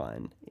Joe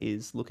shrine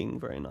is looking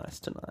very nice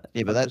tonight.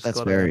 Yeah, but I've just that's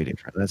gotta- very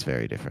different. That's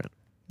very different.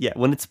 Yeah,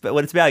 when it's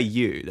about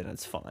you, then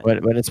it's fine.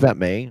 When it's about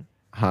me,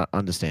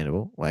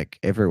 understandable. Like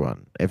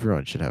everyone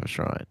should have a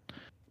shrine,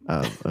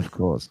 of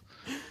course.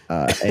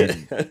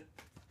 And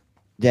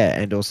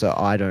yeah, and also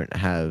I don't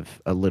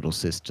have a little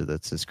sister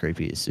that's as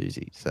creepy as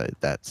Susie, so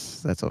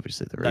that's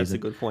obviously the That's a reason.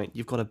 good point.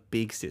 You've got a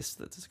big sis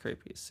that's as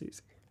creepy as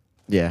Susie.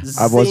 Yeah,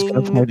 I was going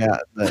to Zing. point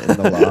out that in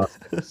the last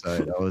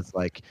episode, I was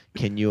like,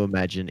 can you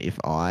imagine if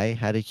I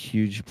had a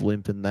huge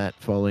blimp in that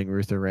following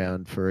Ruth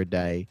around for a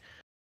day?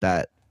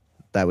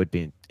 That would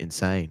be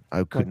insane.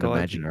 I couldn't God,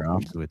 imagine her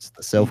afterwards. The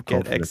get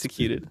self-confidence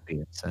executed. would be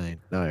insane.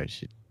 No,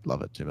 she'd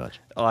love it too much.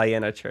 Oh yeah,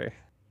 no, true.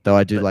 Though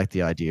I do But- like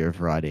the idea of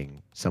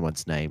writing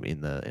someone's name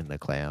in the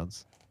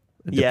clouds.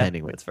 Yeah,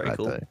 Depending that's which very side,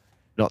 cool. though.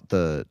 Not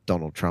the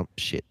Donald Trump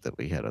shit that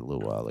we had a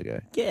little while ago.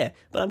 Yeah,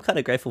 but I'm kind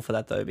of grateful for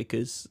that though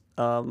because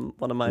one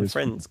of my was-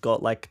 friends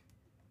got like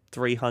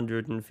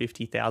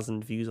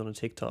 350,000 views on a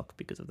TikTok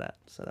because of that.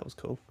 So that was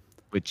cool.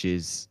 Which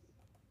is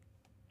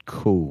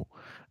cool.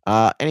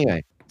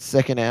 Anyway,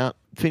 second out,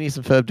 Phineas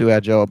and Ferb do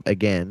our job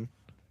again.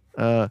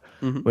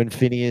 Mhm. When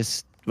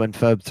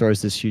Ferb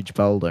throws this huge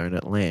boulder and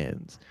it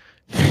lands,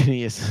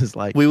 Phineas is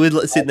like, We were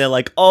sitting there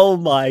like, oh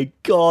my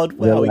god,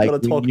 they're wow, we like,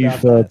 got to talk knew about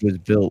Ferb that. was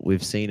built.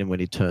 We've seen him when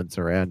he turns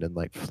around and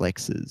like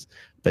flexes.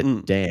 But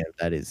Mm. damn,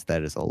 that is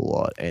a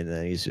lot. And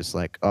then he's just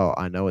like, oh,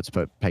 I know it's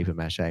paper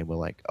mache. And we're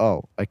like,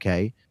 oh,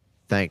 okay,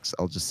 thanks.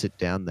 I'll just sit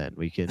down then.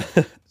 We can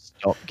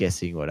stop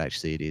guessing what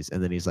actually it is.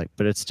 And then he's like,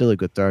 but it's still a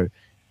good throw.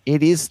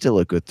 It is still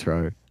a good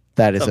throw.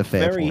 That is It's a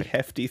fair very point.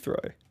 hefty throw.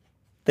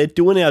 They're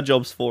doing our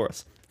jobs for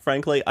us.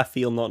 Frankly, I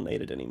feel not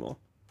needed anymore.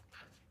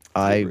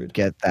 I rude.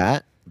 get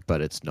that, but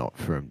it's not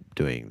from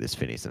doing this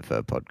Phineas and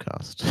Ferb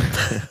podcast.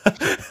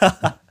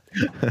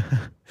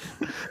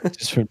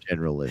 Just from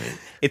general living.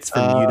 It's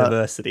from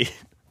university.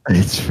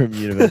 It's from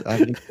university. I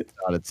haven't even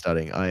started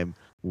studying. I am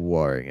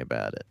worrying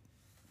about it.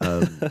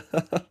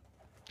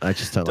 I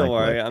just don't, Don't like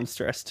worry, work. I'm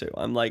stressed too.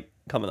 I'm like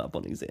coming up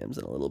on exams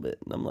in a little bit,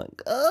 and I'm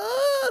like,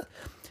 ah.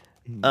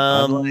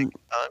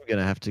 I'm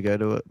gonna have to go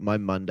to it. My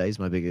Monday's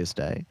my biggest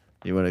day.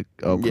 You want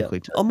to? I'll Yeah. quickly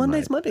tell Oh, you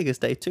Monday's my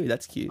biggest day too.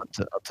 That's cute.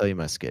 I'll tell you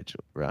my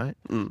schedule, right?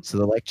 Mm. So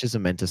the lectures are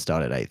meant to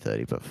start at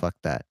 8:30, but fuck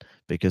that,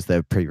 because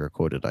they're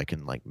pre-recorded. I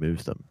can like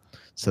move them.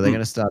 So they're Mm.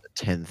 going to start at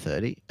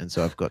 10:30, and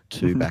so I've got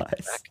two back to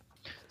Nice. back.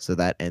 So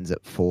that ends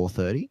at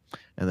 4:30,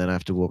 and then I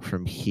have to walk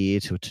from here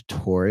to a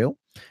tutorial,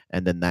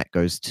 and then that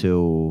goes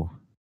till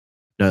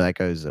that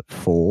goes at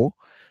 4.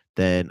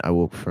 Then I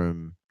walk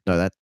from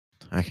no.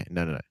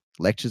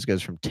 Lectures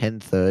goes from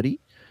 10:30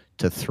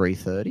 to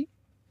 3:30.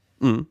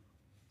 Mm.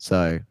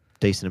 So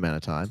decent amount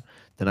of time.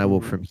 Then I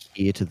walk Mhm. from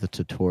here to the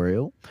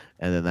tutorial,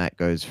 and then that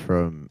goes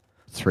from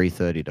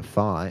 3:30 to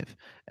 5,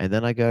 and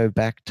then I go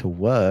back to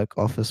work.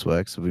 Office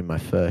works will be my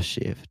first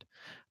shift,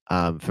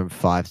 from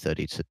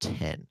 5:30 to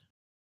 10.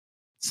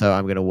 So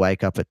I'm gonna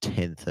wake up at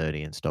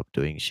 10:30 and stop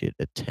doing shit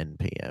at 10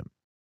 p.m.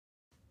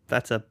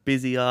 That's a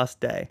busy ass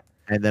day.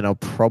 And then I'll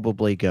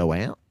probably go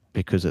out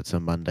because it's a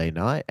Monday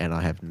night and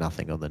I have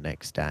nothing on the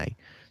next day.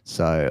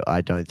 So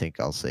I don't think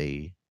I'll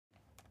see.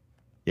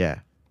 Yeah.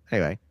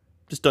 Anyway.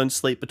 Just don't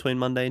sleep between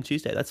Monday and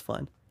Tuesday. That's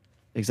fine.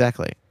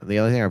 Exactly. The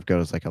only thing I've got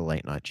is like a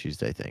late night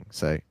Tuesday thing.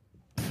 So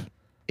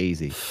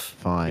easy,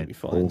 fine, be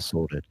fine. all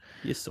sorted.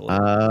 You're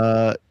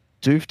sorted.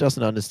 Doof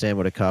doesn't understand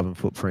what a carbon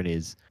footprint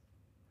is.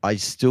 I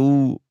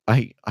still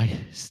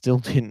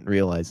didn't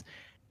realize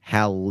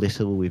how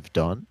little we've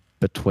done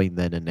between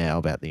then and now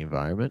about the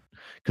environment,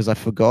 because I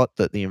forgot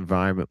that the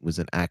environment was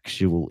an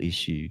actual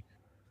issue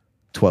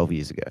 12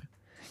 years ago.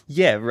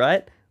 Yeah,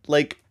 right?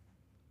 Like,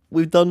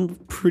 we've done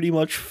pretty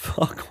much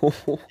fuck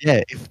all.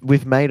 Yeah,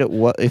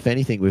 if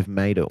anything, we've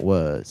made it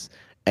worse.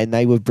 And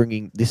they were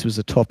this was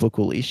a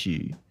topical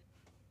issue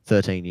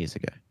 13 years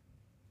ago.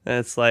 And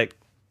it's like,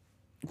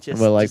 And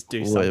just, we're like, just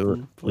do "Wha-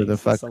 something, what the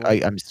please, fuck?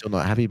 someone." I'm still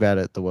not happy about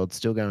it. The world's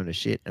still going to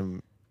shit.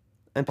 And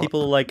And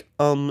people are like,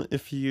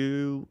 if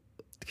you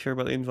care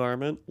about the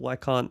environment, why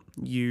can't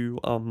you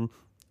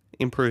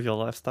improve your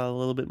lifestyle a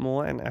little bit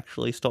more and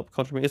actually stop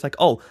contributing? It's like,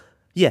 oh,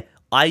 yeah,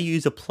 I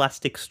use a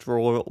plastic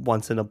straw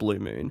once in a blue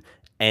moon,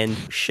 and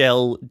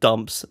Shell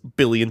dumps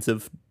billions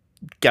of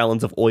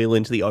gallons of oil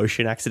into the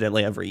ocean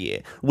accidentally every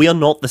year. We are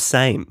not the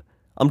same.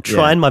 I'm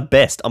trying my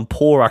best. I'm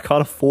poor. I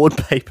can't afford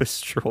paper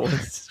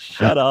straws.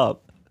 Shut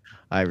up.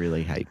 I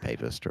really hate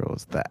paper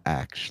straws. They're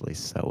actually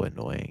so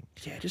annoying.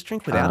 Yeah, just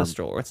drink without a Um,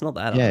 straw. It's not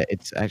that Yeah, hard.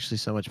 it's actually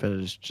so much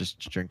better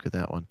just to drink with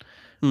that one.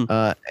 Hmm.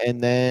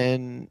 And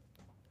then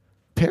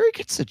Perry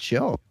gets a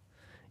job.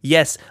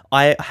 Yes,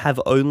 I have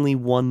only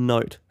one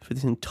note for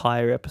this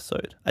entire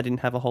episode. I didn't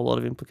have a whole lot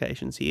of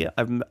implications here.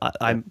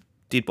 I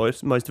did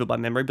most of it by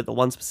memory, but the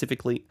one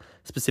specific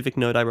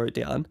note I wrote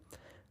down: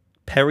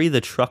 Perry the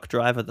truck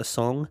driver. The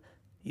song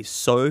is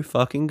so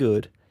fucking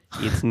good.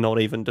 It's not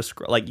even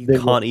like you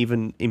can't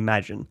even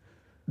imagine.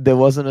 There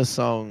wasn't a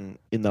song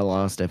in the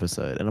last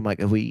episode, and I'm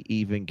like, are we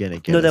even gonna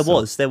get? No, there song?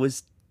 was. There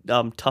was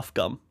Tough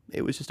Gum.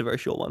 It was just a very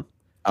short one.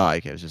 Oh,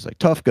 okay. It was just like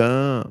Tough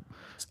Gum.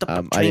 Stop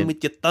I the train didn't-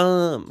 with your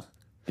thumb.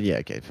 Yeah,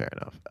 okay, fair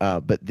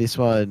enough. But this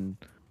one,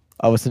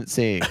 I wasn't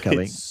seeing it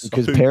coming It's so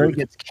because Perry good.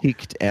 gets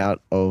kicked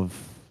out of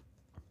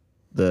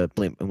the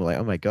blimp, and we're like,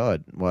 oh my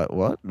god,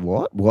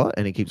 what?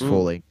 And he keeps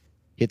falling,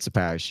 hits a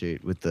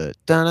parachute with the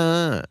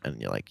da, and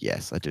you're like,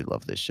 yes, I do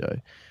love this show.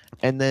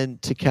 And then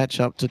to catch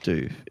up to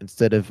Doof,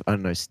 instead of I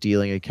don't know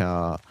stealing a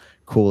car,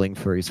 calling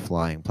for his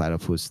flying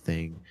platypus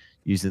thing,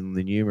 using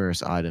the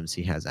numerous items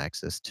he has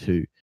access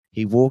to,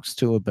 he walks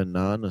to a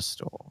banana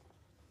store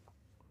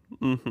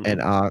Mhm. and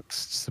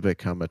asks to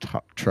become a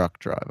truck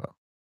driver.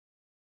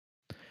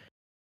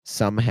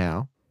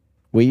 Somehow,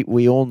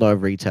 we all know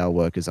retail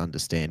workers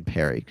understand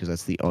Perry because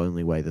that's the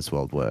only way this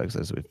world works,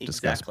 as we've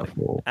discussed Exactly.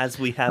 before. As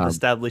we have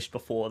established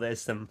before,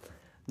 there's some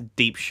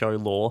deep show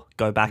lore.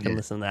 Go back and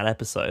listen to that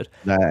episode.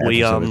 That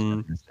We, episode was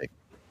fantastic.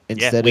 Yeah,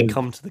 Instead we of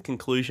come to the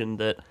conclusion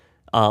that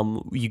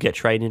you get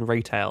trained in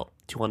retail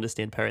to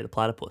understand Perry the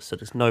Platypus. So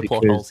there's no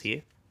plot Because- holes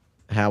here.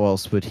 how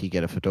else would he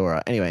get a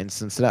fedora? Anyway, and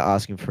so instead of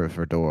asking for a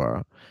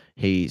fedora,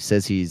 he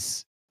says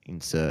he's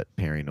insert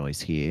Perry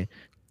noise here.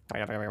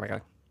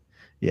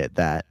 Yeah,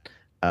 that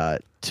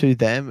to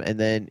them, and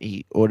then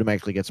he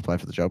automatically gets applied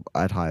for the job.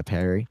 I'd hire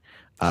Perry.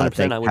 100%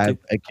 They I would have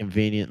too. a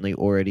conveniently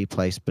already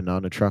placed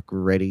banana truck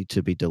ready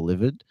to be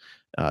delivered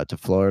to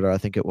Florida, I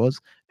think it was.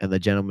 And the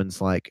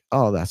gentleman's like,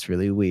 "Oh, that's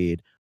really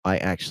weird. I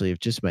actually have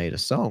just made a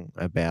song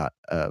about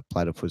a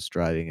platypus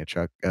driving a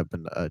truck,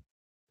 a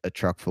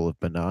truck full of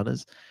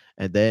bananas."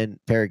 And then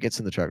Perry gets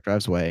in the truck,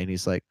 drives away, and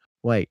he's like,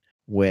 "Wait,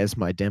 where's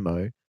my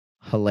demo?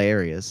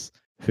 Hilarious.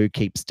 Who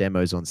keeps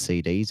demos on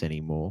CDs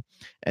anymore?"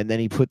 And then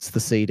he puts the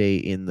CD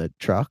in the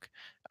truck.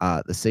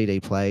 The CD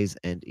plays,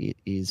 and it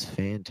is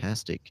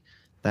fantastic.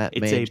 That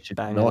It's man a should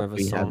banger not of a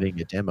be song. having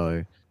a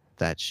demo.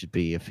 That should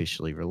be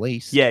officially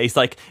released. Yeah, he's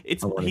like, I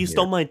wanna he hear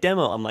stole it. my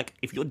demo. I'm like,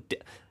 if you're,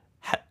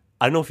 I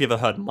don't know if you ever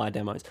heard my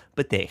demos,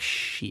 but they're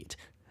shit.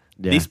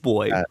 Yeah, This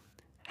boy uh,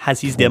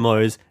 has his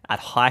demos at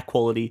high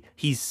quality.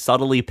 He's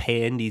subtly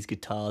panned his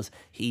guitars.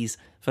 He's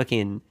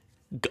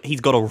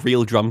got a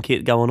real drum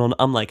kit going on.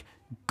 I'm like,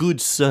 good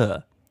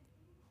sir,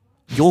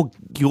 your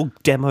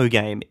demo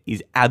game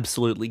is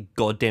absolutely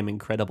goddamn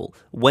incredible.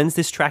 When's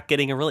this track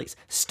getting a release?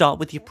 Start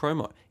with your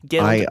promo.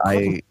 Get on the clock. What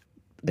are you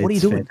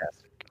it's doing?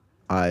 fantastic.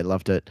 I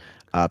loved it.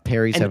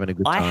 Perry's And having a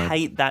good I time.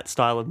 hate that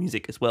style of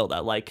music as well.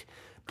 That like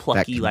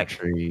plucky,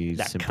 country,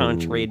 that simple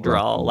country rock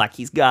drawl. roll. Like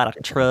he's got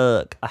a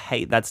truck. I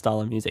hate that style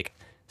of music.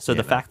 So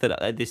the fact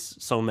that this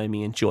song made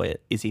me enjoy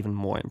it is even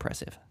more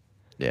impressive.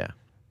 Yeah.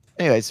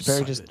 Anyway, so Perry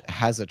So just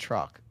has a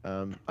truck. I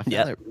found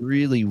Yeah. that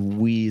really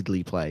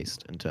weirdly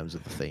placed in terms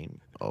of the theme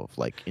of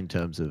in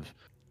terms of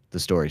the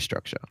story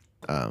structure.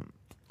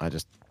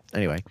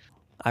 Anyway,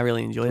 I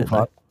really enjoyed cool it. Though.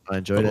 part. I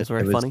enjoyed Thought it it. was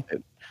very funny.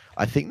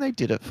 I think they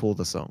did it for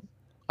the song.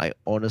 I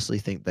honestly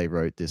think they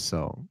wrote this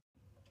song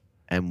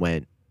and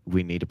went,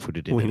 we need to put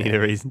it in. We an need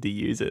edit." a reason to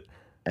use it,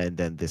 And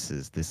then this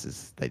is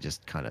they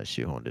just kind of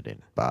shoehorned it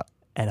in. But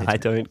and It's I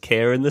don't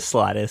care in the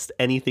slightest.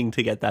 Anything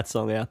to get that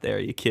song out there. Are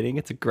you kidding?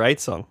 It's a great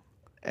song.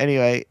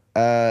 anyway,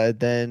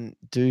 then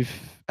Doof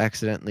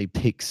accidentally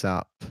picks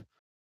up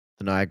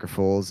the Niagara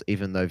Falls,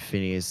 even though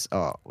Phineas.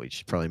 Oh, we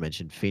should probably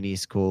mention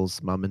Phineas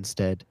calls Mum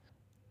instead,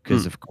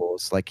 because of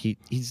course,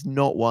 he's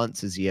not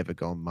once has he ever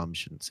gone, "Mum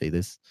shouldn't see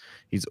this."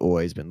 He's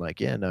always been like,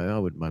 "Yeah, no, I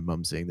wouldn't mind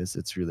Mum seeing this.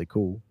 It's really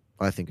cool.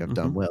 I think I've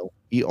done well."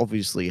 He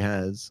obviously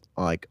has.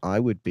 I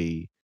would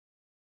be.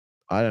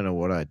 I don't know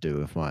what I'd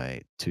do if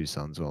my two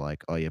sons were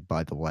like, "Oh yeah,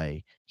 by the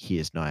way,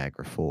 here's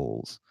Niagara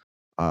Falls."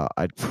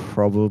 I'd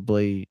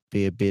probably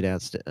be a bit I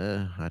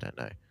don't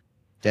know.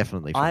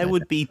 Definitely. from I their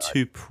would dad be side.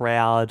 too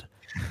proud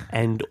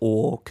and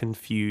or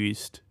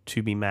confused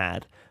to be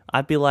mad.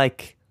 I'd be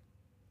like,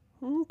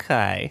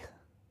 okay.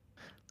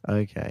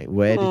 Okay,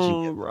 where did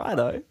you get?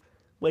 righto.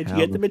 Where'd you How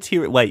get the the-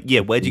 material? Wait, yeah,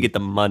 where'd you get the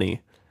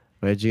money?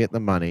 Where'd you get the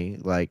money?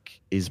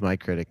 Is my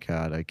credit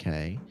card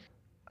okay?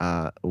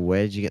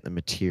 Where'd you get the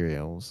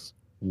materials?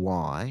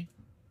 Why?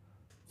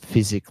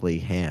 Physically,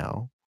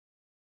 how?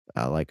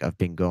 I've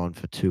been gone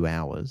for 2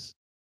 hours.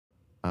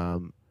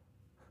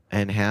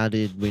 And how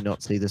did we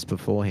not see this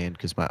beforehand?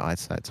 Because my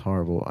eyesight's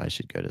horrible. I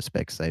should go to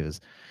Specsavers.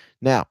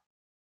 Now,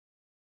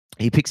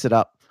 he picks it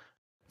up,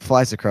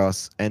 flies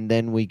across, and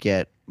then we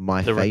get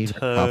my The favorite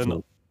return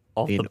couple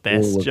of in the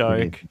best all of joke.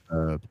 Phineas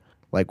and Ferb.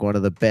 Like one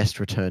of the best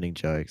returning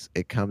jokes.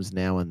 It comes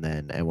now and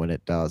then, and when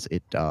it does,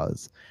 it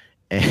does.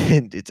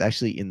 And it's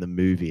actually in the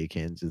movie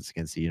Against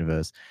the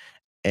Universe.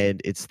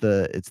 and it's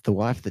the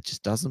wife that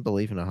just doesn't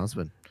believe in her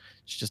husband.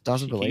 She just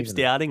doesn't She believe keeps in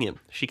him. doubting him.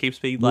 She keeps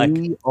being like,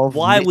 We of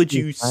why would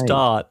you Litany Bay.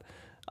 start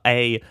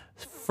a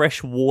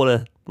fresh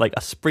water, like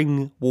a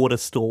spring water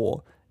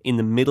store in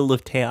the middle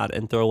of town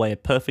and throw away a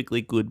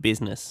perfectly good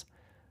business?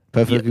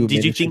 Perfectly did you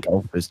miniature think-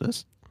 golf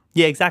business?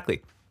 Yeah,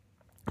 exactly.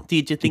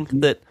 Did you think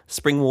that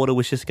spring water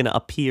was just going to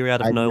appear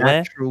out of A nowhere?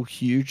 natural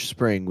huge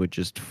spring would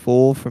just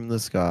fall from the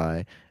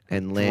sky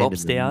and land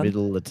Drops in the down.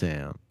 middle of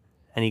town.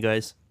 And he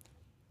goes,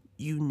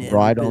 you never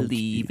Right on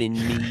believe cue. in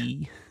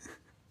me.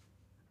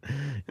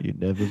 You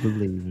never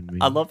believe in me.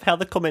 I love how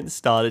the comments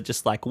started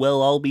just like,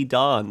 well, I'll be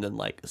darned, and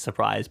like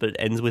surprised, but it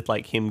ends with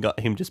like him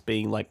just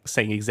being like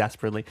saying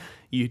exasperately,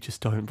 you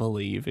just don't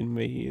believe in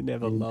me, you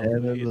never You love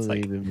never me. It's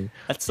like, believe in me.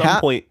 at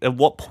some point, at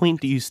what point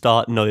do you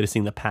start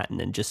noticing the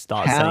pattern and just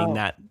start saying How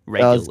that Does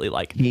regularly?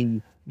 Like,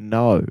 he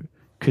know?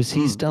 Because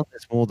he's Mm. done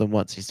this more than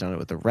once. He's done it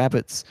with the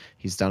rabbits.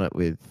 He's done it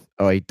with.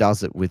 Oh, he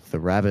does it with the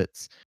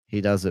rabbits.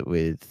 He does it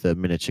with the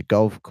miniature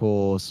golf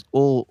course.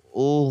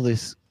 All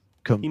this.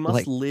 he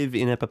must live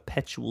in a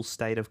perpetual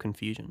state of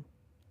confusion.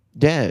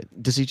 Yeah.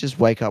 Does he just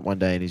wake up one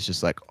day and he's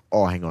just like,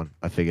 oh, hang on,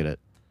 I figured it.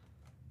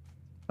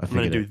 I I'm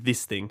going figured to it. do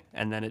this thing,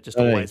 and then it just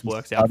No, no, always he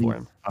works out for studies-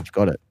 him. I've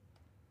got it.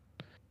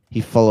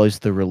 He follows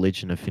the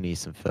religion of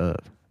Phineas and Ferb.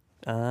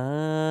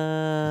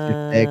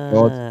 If they're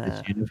gods of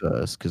this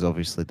universe, because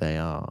obviously they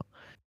are,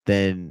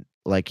 then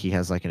like he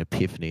has like an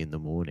epiphany in the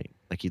morning.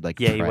 Like he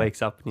Yeah, he prays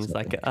wakes up and he's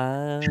something. like,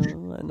 I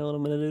know what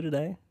I'm going to do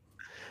today.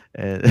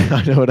 And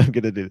I know what I'm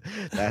gonna do.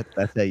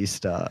 That's how you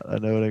start. I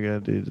know what I'm gonna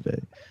do today.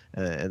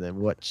 And then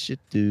what you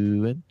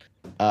doing?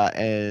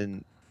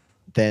 And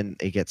then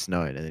it gets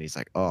known, and then he's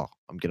like, "Oh,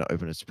 I'm gonna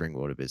open a spring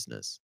water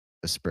business.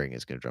 A spring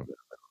is gonna drop out of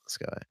the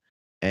sky,"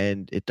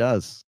 and it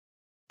does.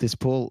 This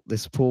poor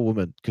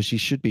woman, because she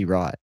should be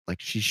right. Like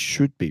she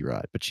should be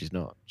right, but she's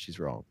not. She's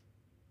wrong.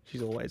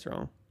 She's always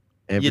wrong.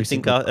 Every You'd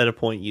think single at a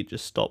point you'd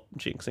just stop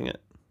jinxing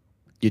it.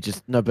 you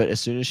just no, but as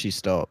soon as she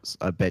stops,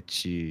 I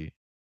bet you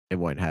it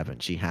won't happen.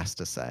 She has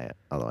to say it,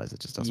 otherwise it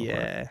just doesn't work.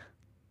 Yeah.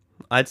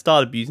 I'd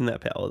start abusing that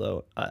power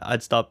though.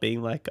 I'd start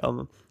being like,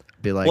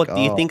 Be like, what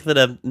do you "Oh, think that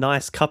a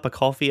nice cup of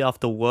coffee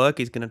after work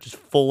is gonna just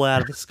fall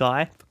out of the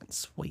sky? Fucking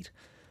sweet.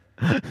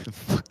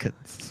 fucking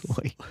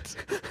sweet."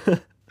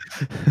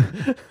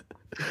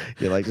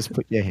 You're like, just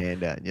put your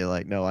hand out, and you're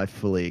like, "No, I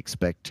fully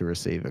expect to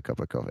receive a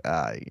cup of coffee."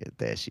 Ah, yeah,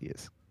 there she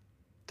is.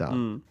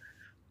 Done.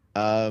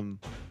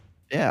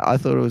 Yeah, I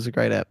thought it was a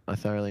great app. I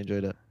thoroughly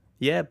enjoyed it.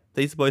 Yeah,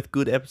 these are both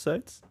good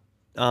episodes.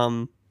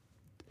 Go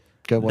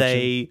watch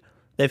it.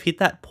 They've hit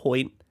that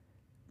point.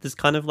 There's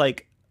kind of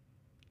like,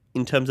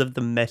 in terms of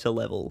the meta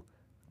level,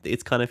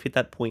 it's kind of hit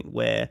that point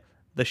where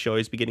the show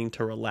is beginning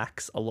to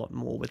relax a lot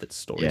more with its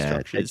story Yeah,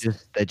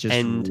 structures. they're just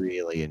and-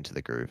 really into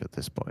the groove at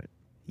this point.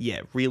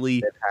 Yeah,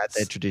 really. They've had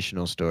their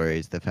traditional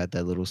stories. They've had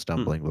their little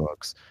stumbling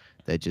blocks.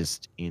 They're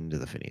just into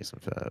the Phineas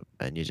and Ferb,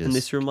 and you just And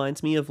this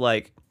reminds me of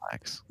like,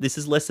 relax. this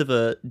is less of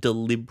a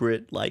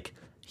deliberate like,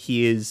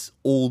 here's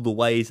all the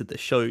ways that the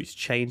show's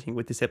changing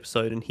with this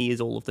episode, and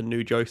here's all of the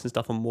new jokes and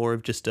stuff, and more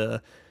of just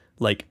a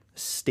like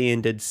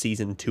standard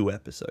season 2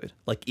 episode.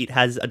 Like it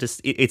has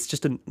it's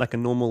just like a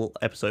normal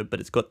episode,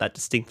 but it's got that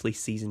distinctly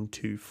season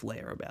 2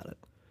 flair about it.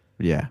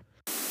 Yeah.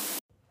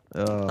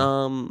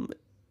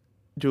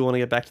 Do we want to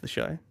get back to the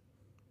show?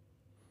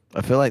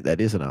 I feel like that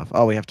is enough.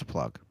 Oh, we have to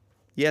plug.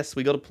 Yes,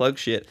 we got to plug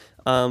shit.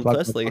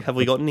 Firstly, have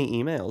we got any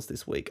emails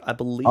this week? I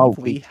believe Oh,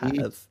 we we did.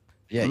 have.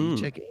 Yeah, you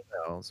Mm. check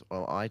emails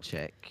while I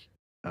check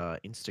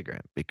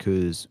Instagram,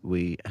 because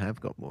we have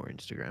got more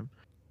Instagram.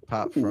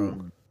 Apart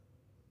Ooh.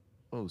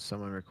 from,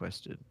 someone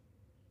requested.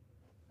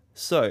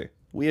 So,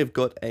 we have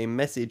got a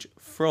message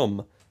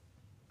from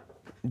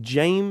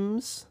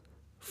James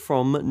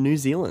from New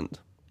Zealand.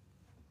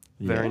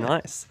 Very Yeah.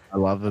 nice. I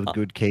love a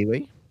good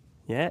Kiwi.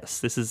 Yes,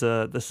 this is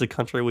a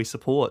country we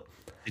support.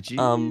 Did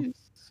you?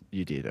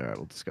 You did. All right,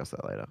 we'll discuss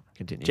that later.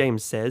 Continue.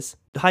 James says,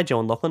 "Hi,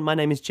 Joe and Lachlan. My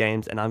name is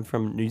James, and I'm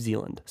from New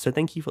Zealand. So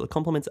thank you for the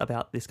compliments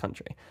about this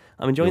country.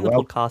 I'm enjoying You're the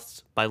welcome.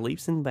 podcasts by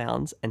leaps and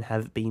bounds, and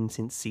have been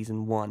since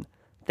season 1.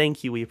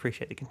 Thank you. We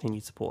appreciate the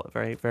continued support.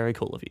 Very, very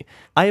cool of you.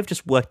 I have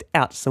just worked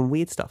out some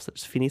weird stuff,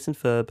 such as Phineas and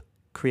Ferb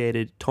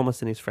created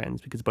Thomas and His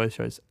Friends, because both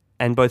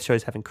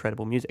shows have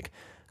incredible music.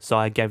 So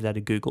I gave that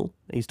a Google.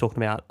 He's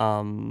talking about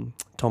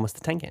Thomas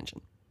the Tank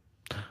Engine.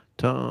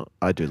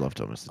 I do love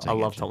Thomas the Tank I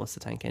love Engine. Thomas the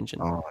Tank Engine.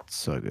 Oh, it's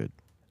so good.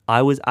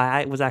 I was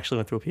actually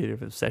went through a period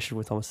of obsession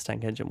with Thomas the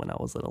Tank Engine when I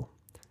was little.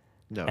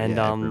 No, And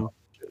yeah, everyone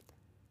should.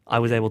 I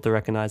was able to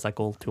recognize like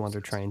all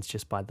 200 trains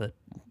just by the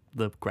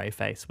grey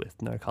face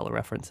with no color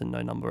reference and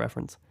no number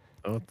reference.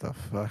 What the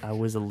fuck? I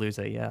was a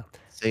loser, yeah.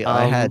 See,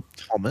 I had Um,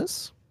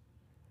 Thomas,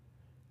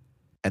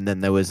 and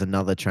then there was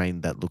another train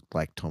that looked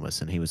like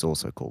Thomas, and he was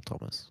also called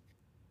Thomas.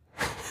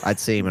 I'd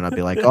see him and I'd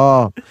be like,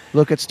 "Oh,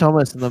 look, it's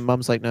Thomas," and the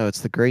mum's like, "No,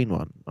 it's the green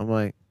one." I'm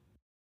like,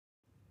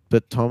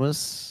 "But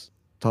Thomas."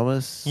 You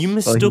Oh, he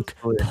mistook was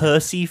called-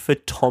 Percy for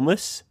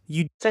Thomas?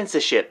 You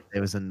censorship.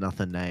 There was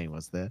another name,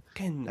 was there?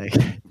 Fucking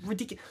Like-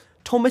 ridiculous.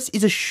 Thomas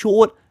is a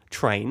short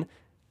train.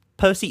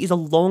 Percy is a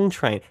long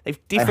train. They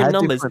have different had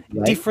numbers, different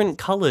rates. different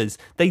colours.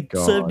 They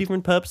serve God.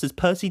 different purposes.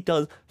 Percy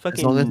does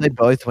As long as they fucking.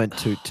 both went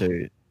toot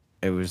toot,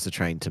 it was the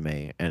train to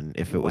me. And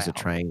if it was a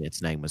Wow. train,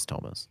 its name was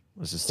Thomas.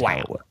 It's just how Wow.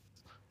 it works.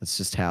 It's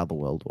just how the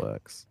world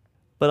works.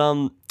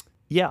 But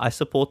yeah, I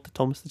support the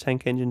Thomas the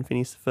Tank Engine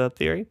Phineas and Ferb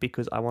theory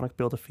because I want to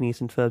build a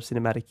Phineas and Ferb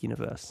cinematic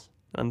universe.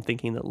 I'm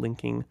thinking that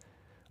linking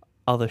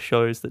other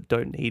shows that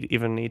don't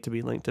even need to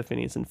be linked to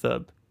Phineas and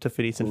Ferb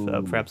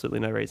for Ooh. absolutely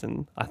no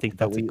reason. I think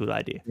But that's a we good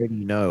idea. already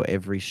know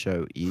every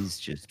show is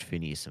just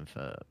Phineas and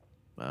Ferb.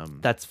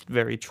 That's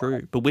very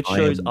true. But which I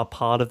shows am- are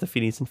part of the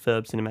Phineas and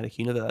Ferb cinematic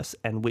universe,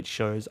 and which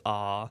shows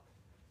are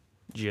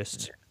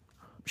just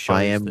shows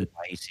I am that?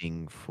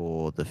 waiting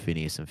for the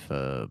Phineas and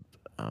Ferb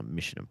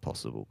Mission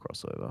Impossible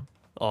crossover.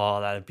 Oh,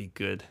 that'd be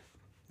good.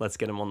 Let's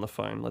get him on the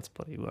phone. Let's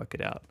bloody work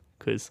it out.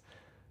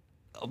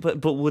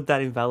 But would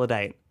that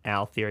invalidate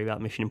our theory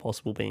about Mission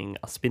Impossible being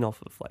a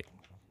spin-off of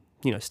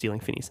stealing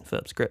Phineas and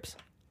Ferb scripts?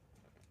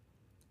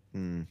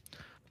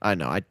 I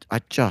know. I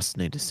just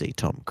need to see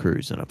Tom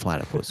Cruise in a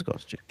platypus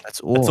costume. That's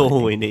all. That's I all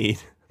need. we need.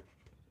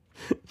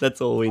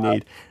 That's all we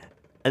need.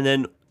 And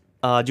then,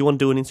 do you want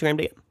to do an Instagram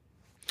DM?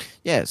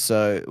 Yeah,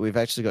 so we've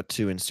actually got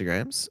 2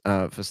 Instagrams.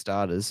 For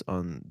starters,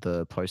 on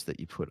the post that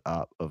you put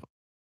up of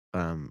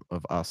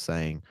us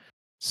saying,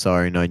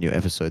 "Sorry, no new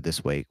episode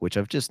this week," which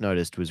I've just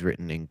noticed was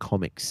written in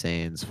Comic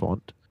Sans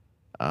font.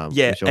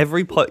 Yeah, which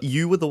I'll-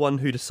 you were the one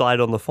who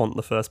decided on the font in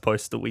the first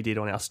post that we did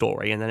on our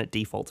story, and then it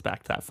defaults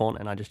back to that font,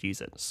 and I just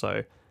use it.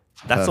 So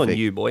that's on Perfect.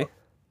 you, boy.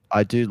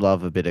 I do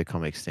love a bit of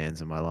Comic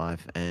Sans in my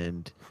life,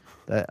 and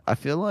that I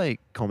feel like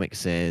Comic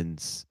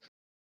Sans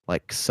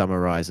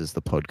summarizes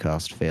the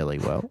podcast fairly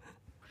well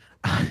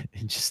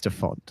in just a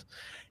font.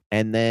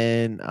 And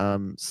then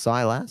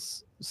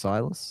Silas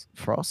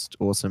Frost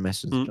also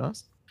messaged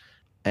us,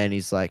 and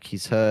he's like,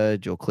 he's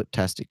heard your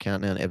Cliptastic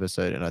Countdown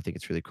episode, and I think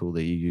it's really cool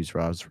that you use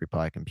Raspberry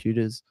Pi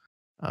computers.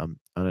 I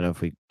don't know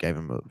if we gave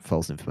him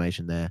false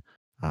information there.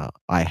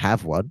 I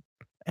have one,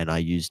 and I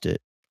used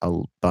it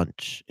a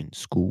bunch in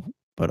school,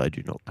 but I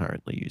do not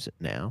currently use it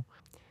now.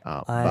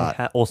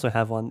 I also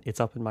have one. It's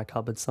up in my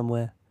cupboard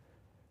somewhere.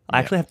 I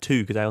Yeah. actually have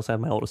 2 because I also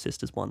have my older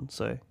sister's one.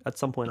 So at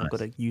some point, I've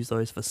got Nice. to use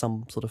those for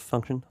some sort of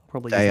function. I'll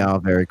probably They use them. are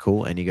very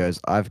cool. And he goes,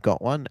 I've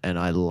got one and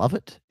I love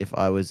it. If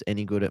I was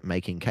any good at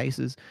making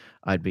cases,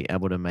 I'd be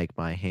able to make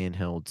my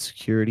handheld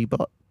security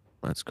bot.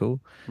 That's cool.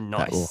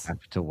 That will Nice.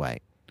 have to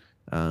wait.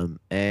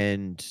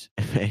 And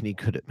if any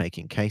good at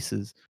making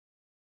cases,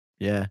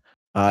 yeah.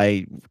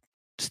 I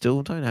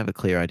still don't have a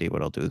clear idea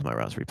what I'll do with my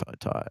Raspberry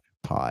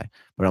Pi,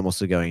 but I'm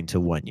also going to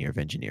 1 year of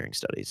engineering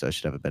studies, so I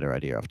should have a better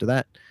idea after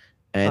that.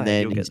 And yeah,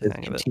 then you'll he get the says,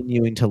 hang of it.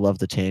 continuing to love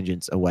the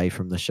tangents away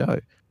from the show.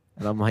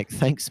 And I'm like,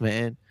 thanks,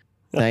 man.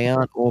 They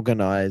aren't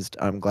organized.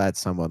 I'm glad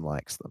someone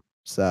likes them.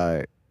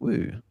 So,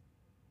 woo.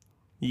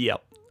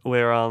 Yep.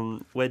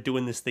 We're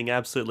doing this thing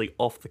absolutely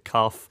off the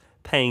cuff,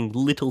 paying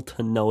little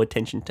to no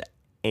attention to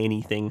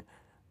anything.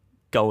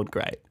 Going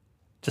great.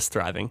 Just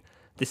thriving.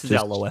 This is our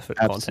Just low effort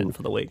absolute- content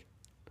for the week.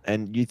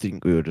 And you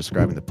think we were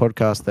describing the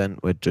podcast then?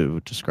 We're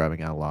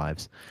describing our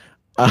lives.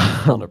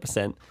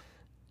 100%.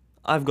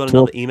 I've got Talk-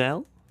 another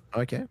email.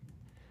 Okay.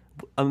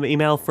 An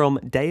email from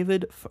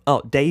Davian,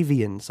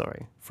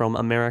 from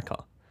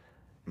America.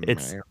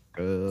 It's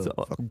America, So,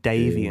 fuck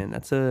Davian.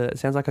 It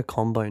sounds like a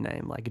combo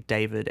name, like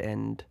David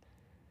and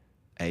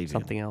Avian.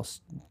 something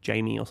else,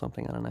 Jamie or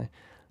something. I don't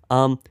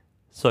know.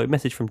 So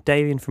message from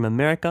Davian from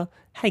America.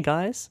 Hey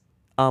guys,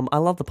 I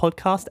love the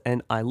podcast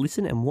and I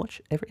listen and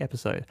watch every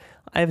episode.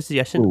 I have a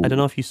suggestion. I don't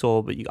know if you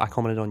saw, but I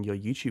commented on your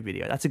YouTube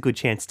video. That's a good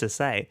chance to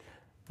say.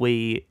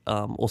 We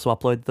also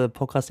upload the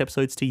podcast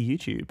episodes to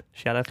YouTube.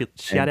 Shout out if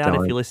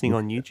don't- you're listening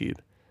on YouTube.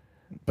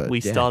 But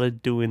We yeah.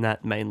 started doing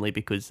that mainly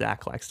because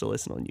Zach likes to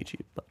listen on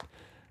YouTube. But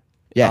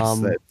Yes,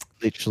 um, that's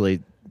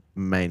literally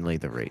mainly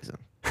the reason.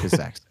 Because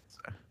Zach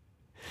said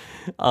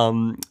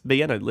so. but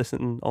yeah, no,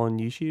 listen on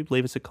YouTube.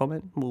 Leave us a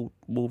comment. We'll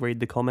read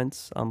the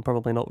comments.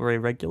 Probably not very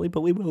regularly,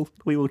 but we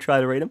will try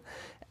to read them.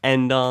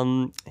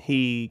 And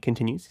he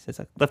continues. He says,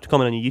 "I left a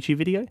comment on your YouTube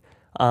video.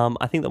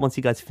 I think that once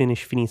you guys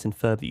finish Phineas and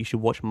Ferb, that you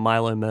should watch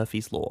Milo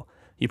Murphy's Law.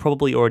 You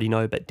probably already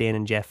know, but Dan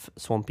and Jeff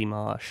Swampy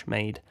Marsh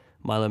made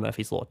Milo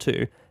Murphy's Law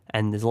too,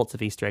 and there's lots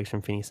of Easter eggs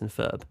from Phineas and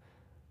Ferb.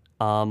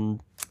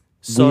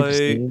 So We've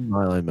seen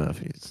Milo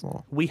Murphy's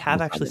Law. we have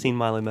We've actually done it. seen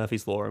Milo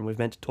Murphy's Law, and we've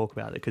meant to talk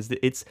about it because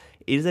it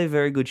is a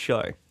very good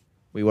show.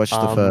 We watched the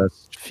Um,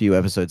 first few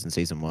episodes in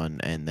season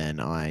 1, and then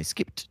I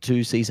skipped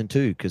to season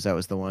 2 because that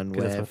was the one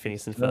Because where that's when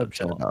Phineas and Ferb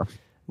show turned up.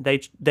 up.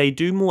 They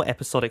do more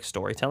episodic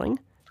storytelling,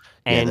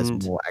 Yeah, and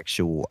there's more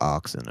actual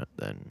arcs in it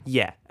than.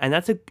 yeah, and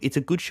it's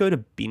a good show to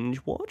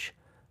binge watch.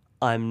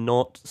 I'm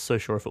not so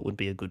sure if it would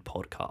be a good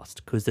podcast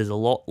because there's a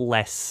lot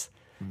less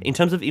in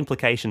terms of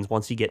implications.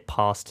 Once you get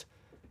past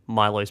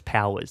Milo's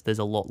powers, there's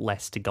a lot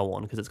less to go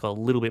on because it's got a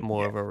little bit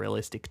more of a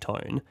realistic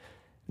tone.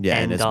 Yeah,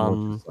 and, And, it's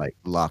more just like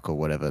luck or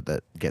whatever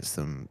that gets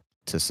them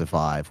to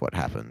survive what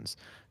happens,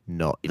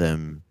 not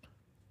them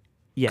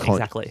Yeah,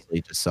 exactly.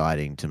 consciously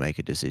deciding to make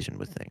a decision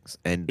with things.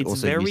 And It's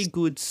also, you very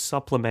good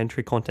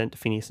supplementary content to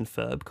Phineas and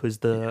Ferb because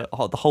the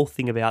whole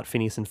thing about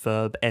Phineas and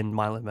Ferb and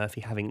Milo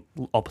Murphy having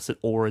opposite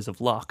auras of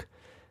luck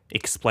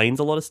explains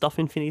a lot of stuff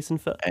in Phineas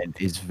and Ferb. and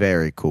is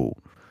very cool.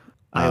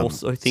 I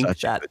also think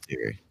such a that good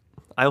theory.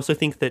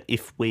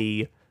 if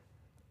we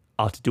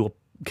are to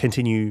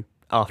continue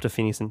after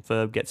Phineas and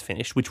Ferb gets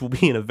finished, which will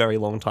be in a very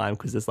long time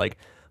because there's like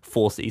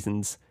 4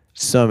 seasons,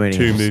 So many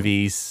 2 episodes.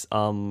 movies,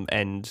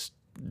 and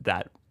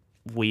that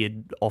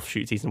weird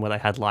offshoot season where they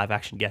had live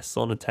action guests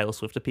on and Taylor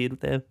Swift appeared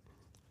there,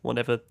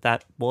 whatever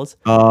that was.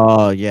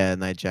 Oh yeah,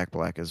 and they Jack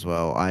Black as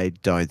well. I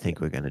don't think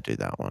we're going to do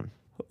that one.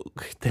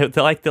 They're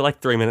like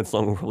 3 minutes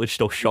long. We'll probably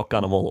just all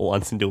shotgun them all at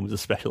once and do them as a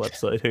special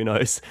episode. Who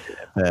knows?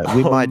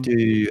 We might Um,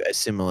 do a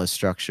similar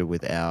structure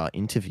with our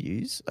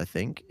interviews. I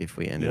think if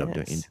we ended up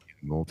doing Yes.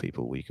 interviewing more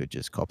people, we could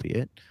just copy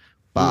it. Mm.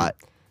 But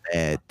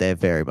they're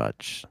very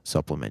much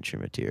supplementary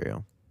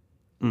material.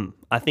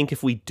 I think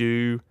if we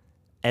do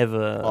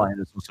ever, Oh, and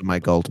it's also my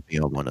goal to be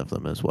on one of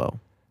them as well.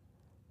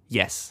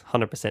 yes,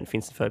 100%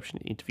 Phineas and Ferb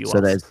should interview So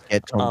us. there's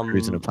get Tom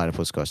Cruise in a Um,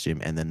 platypus costume,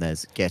 and then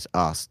there's get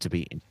us to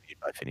be interviewed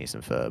by Phineas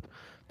and Ferb.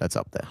 That's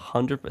up there.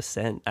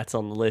 100%. That's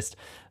on the list.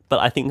 But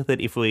I think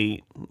that if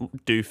we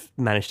do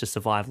manage to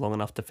survive long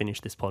enough to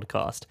finish this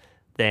podcast,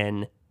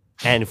 then,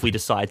 and if we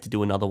decide to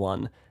do another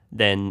one,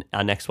 then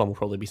our next one will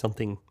probably be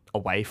something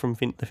away from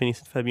the Phineas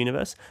and Ferb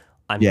universe.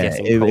 I'm Yeah,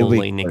 guessing it'll be probably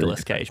totally Nicolas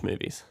different. Cage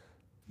movies.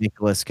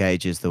 Nicolas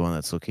Cage is the one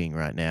that's looking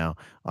right now.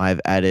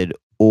 I've added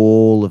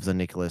all of the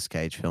Nicolas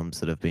Cage films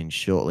that have been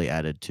shortly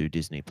added to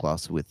Disney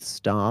Plus with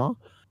Star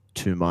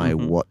to my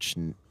Mhm. watch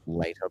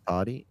later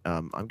party.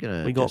 I'm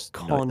gonna We got just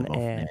note Con them off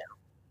Air.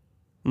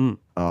 now.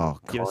 Oh,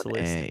 Give us a Con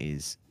list. Air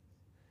is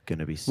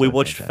gonna be. So We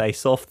watched fantastic.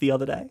 Face Off the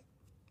other day.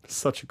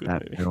 Such a good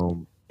That movie.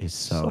 film is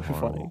so funny.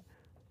 horrible.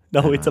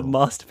 No, it's a Wow.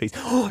 masterpiece.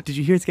 Oh, did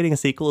you hear it's getting a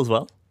sequel as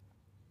well?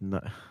 No.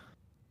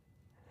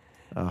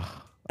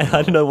 Oh, And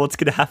I don't know what's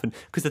going to happen.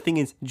 Because the thing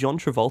is, John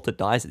Travolta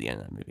dies at the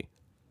end of that movie.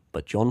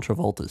 But John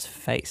Travolta's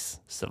face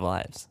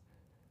survives.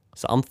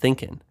 So I'm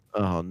thinking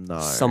oh no.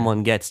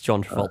 someone gets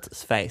John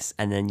Travolta's face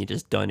and then you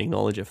just don't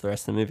acknowledge it for the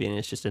rest of the movie and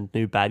it's just a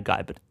new bad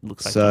guy, but it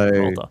looks like So-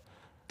 John Travolta.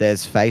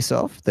 There's Face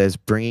Off. There's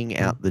Bringing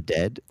Mm. Out the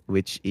Dead,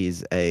 which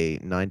is a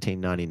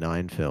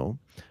 1999 film,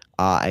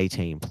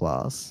 R18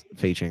 plus,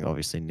 featuring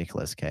obviously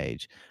Nicolas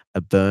Cage.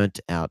 A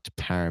burnt-out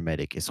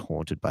paramedic is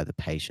haunted by the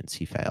patients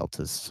he failed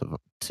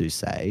to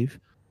save.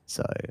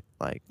 So,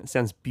 like, It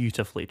sounds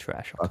beautifully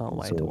trash. I can't Fucking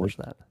wait to sorted. watch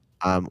that.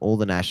 all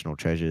the National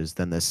Treasures.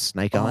 Then there's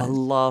Snake Oh, I Eyes.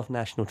 love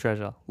National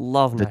Treasure.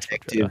 Love National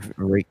Treasure. Detective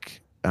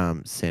Rick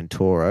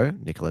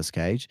Santoro, Nicolas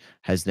Cage,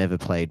 has never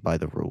played by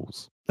the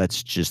rules.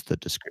 That's just the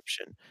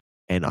description.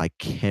 And I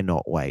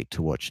cannot wait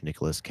to watch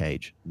Nicolas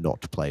Cage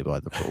not play by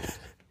the rules.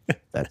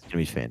 That's going to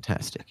be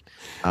fantastic.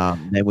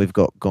 Then we've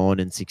got Gone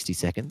in 60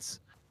 Seconds.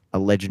 A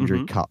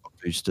legendary Mhm. car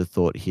booster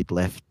thought he'd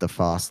left the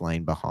fast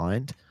lane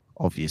behind.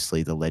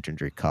 Obviously, the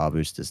legendary car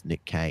booster's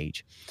Nick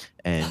Cage.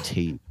 And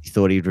he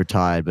thought he'd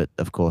retired, but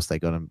of course, they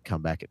got him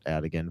come back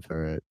out again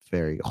for a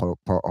very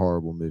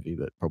horrible movie,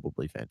 but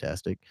probably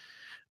fantastic.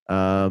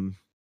 Oh,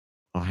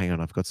 hang on.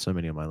 I've got so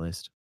many on my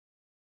list.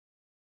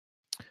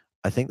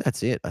 I think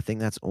that's it. I think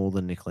that's all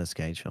the Nicolas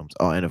Cage films.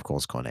 Oh, and of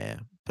course Con Air,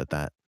 but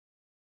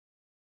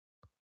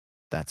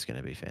that's going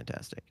to be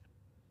fantastic.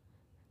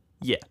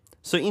 Yeah.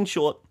 So in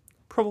short,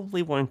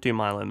 probably won't do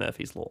Milo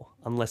Murphy's Law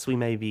unless we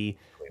maybe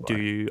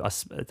do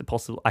the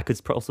possible. I could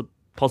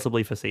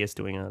possibly foresee us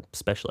doing a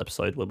special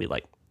episode where we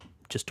like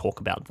just talk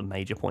about the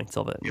major points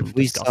of it and If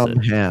we discuss it.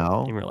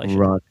 somehow in relation.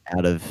 run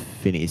out of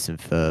Phineas and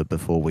Ferb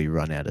before we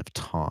run out of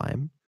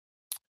time,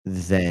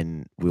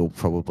 then we'll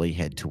probably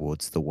head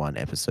towards the one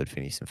episode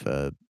Phineas and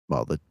Ferb.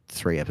 Well, the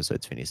 3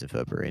 episodes Phineas and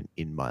Ferb are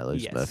in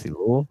Milo's Yes. Murphy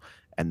Law,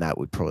 and that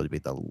would probably be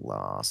the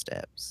last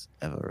eps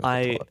ever. Of the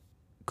I pod.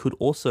 could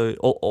also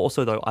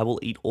though I will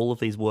eat all of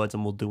these words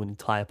and we'll do an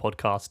entire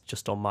podcast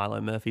just on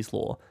Milo Murphy's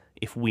Law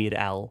if Weird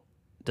Al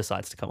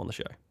decides to come on the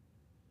show.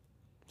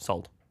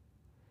 Sold.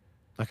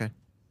 Okay.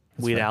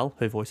 that's Weird fair. Al,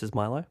 who voices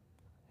Milo,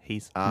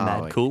 he's Oh,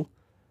 mad okay. cool,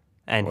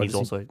 and What he's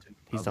does he also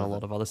he's done a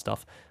lot of other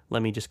stuff.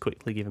 Let me just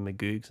quickly give him a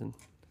googs and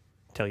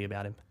tell you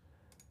about him.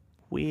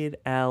 Weird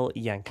Al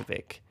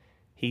Yankovic.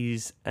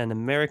 He's an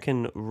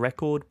American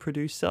record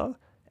producer,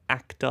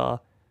 actor,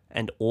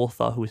 and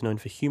author who is known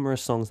for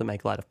humorous songs that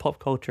make light of pop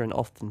culture and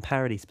often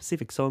parody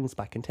specific songs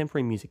by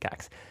contemporary music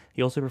acts.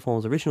 He also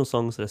performs original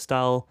songs that are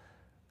style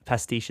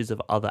pastiches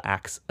of other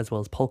acts, as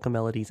well as polka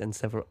melodies and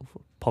several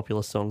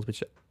popular songs,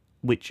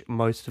 which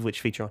most of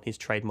which feature on his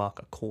trademark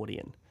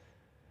accordion.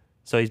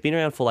 So he's been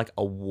around for like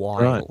a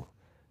while,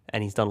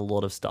 and he's done a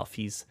lot of stuff.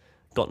 He's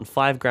gotten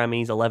 5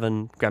 Grammys,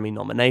 11 Grammy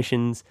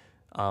nominations,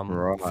 4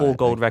 Right.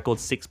 gold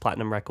records, 6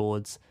 platinum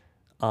records.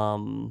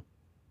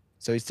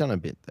 So he's done a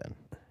bit then.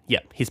 Yeah,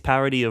 his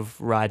parody of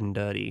Ridin'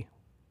 Dirty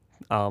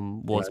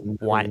was Ridin'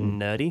 White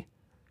and Nerdy.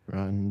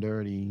 Rotten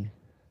Dirty,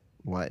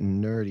 White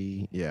and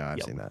Nerdy. Yeah, I've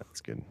Yep. seen that.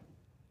 It's good.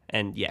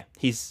 And yeah,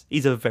 he's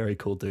a very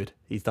cool dude.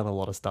 He's done a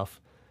lot of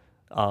stuff.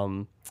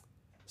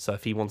 So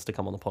if he wants to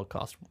come on the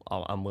podcast,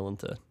 I'm willing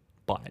to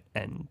bite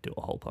and do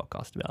a whole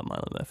podcast about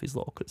Milo Murphy's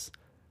Law because,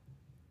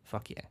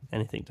 fuck yeah,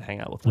 anything to hang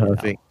out with me.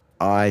 Perfect.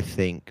 I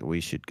think we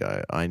should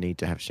go. I need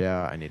to have a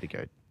shower. I need to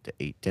go to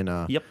eat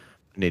dinner. Yep.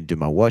 I need to do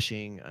my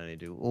washing. I need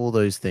to do all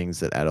those things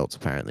that adults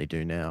apparently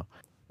do now,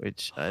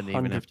 which I didn't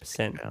even have to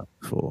think 100%. about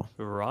before.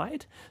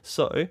 Right.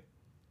 So,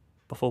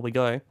 before we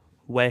go,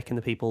 where can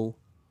the people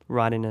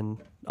write in and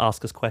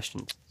ask us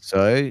questions?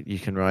 So you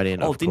can write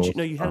in. Oh, of didn't you course,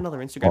 know you had a another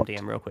Instagram hot-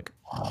 DM real quick?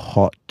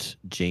 Hot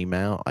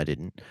Gmail. I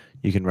didn't.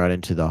 You can write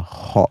into the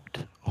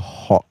hot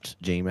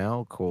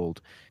Gmail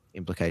called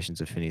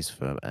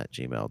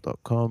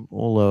implicationsofphineasfirm@gmail.com.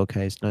 All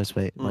lowercase, no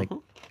space. Like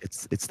Mhm.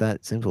 it's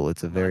that simple.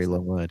 It's a very Nice.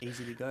 long word.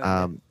 Easy to go.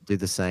 yeah. Do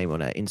the same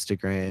on our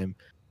Instagram.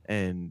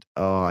 And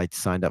I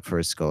signed up for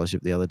a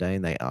scholarship the other day,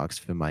 and they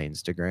asked for my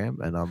Instagram,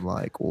 and I'm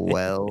like,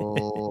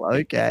 well,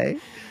 okay.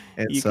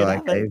 And You so can I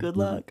have it. gave Good them-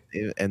 luck.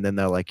 and then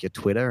they're like, your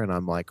Twitter, and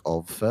I'm like,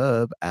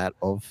 @offerb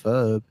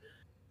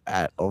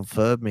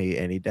 @offerb me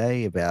any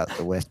day about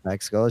the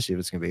Westpac scholarship.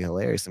 It's gonna be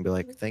hilarious, and be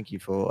like, thank you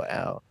for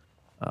our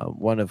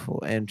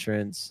wonderful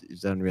entrance.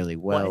 You've done really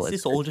well. What is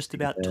It's this all great to just be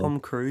about there." Tom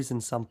Cruise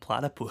and some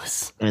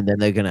platypus? And then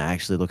they're gonna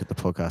actually look at the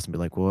podcast and be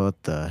like,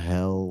 "What the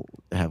hell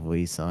have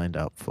we signed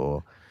up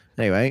for?"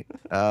 Anyway,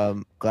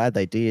 glad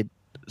they did.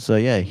 So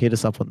yeah, hit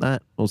us up on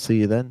that. We'll see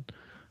you then.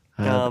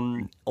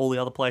 All the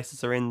other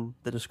places are in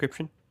the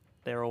description.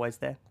 They're always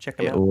there. Check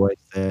them Yeah, out. always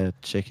there.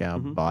 Check our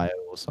Mhm. bio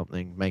or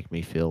something. Make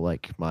me feel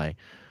like my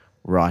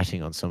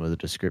writing on some of the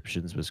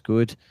descriptions was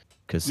good,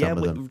 because Yeah, some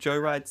of them Joe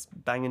writes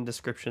banging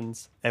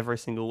descriptions every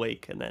single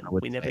week, and then I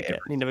wouldn't say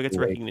he never gets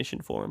single week.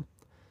 recognition for him.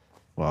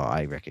 well,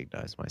 I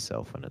recognize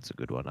myself when it's a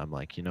good one. I'm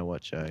like, you know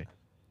what, Joe,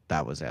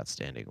 that was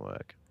outstanding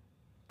work.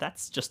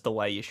 That's just the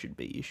way you should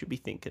be. You should be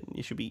thinking.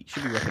 You should be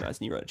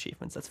recognizing your own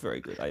achievements. That's very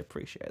good. I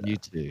appreciate that.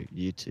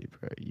 You too,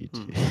 bro. You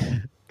too.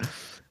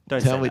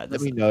 Don't Tell say me, that.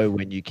 let me know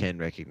when you can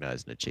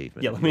recognize an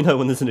achievement. Yeah, in let me your- know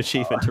when there's an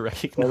achievement to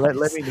recognize. Well,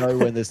 let me know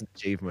when there's an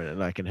achievement,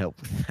 and I can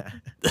help with that.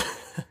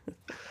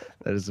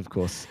 That is, of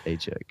course, a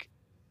joke.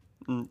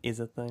 Is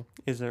it though?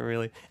 Is it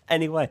really?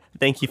 Anyway,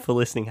 thank you for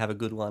listening. Have a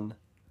good one,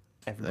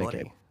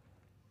 everybody.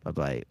 Bye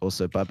bye.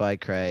 Also, bye bye,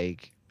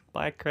 Craig.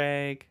 Bye,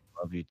 Craig. Love you.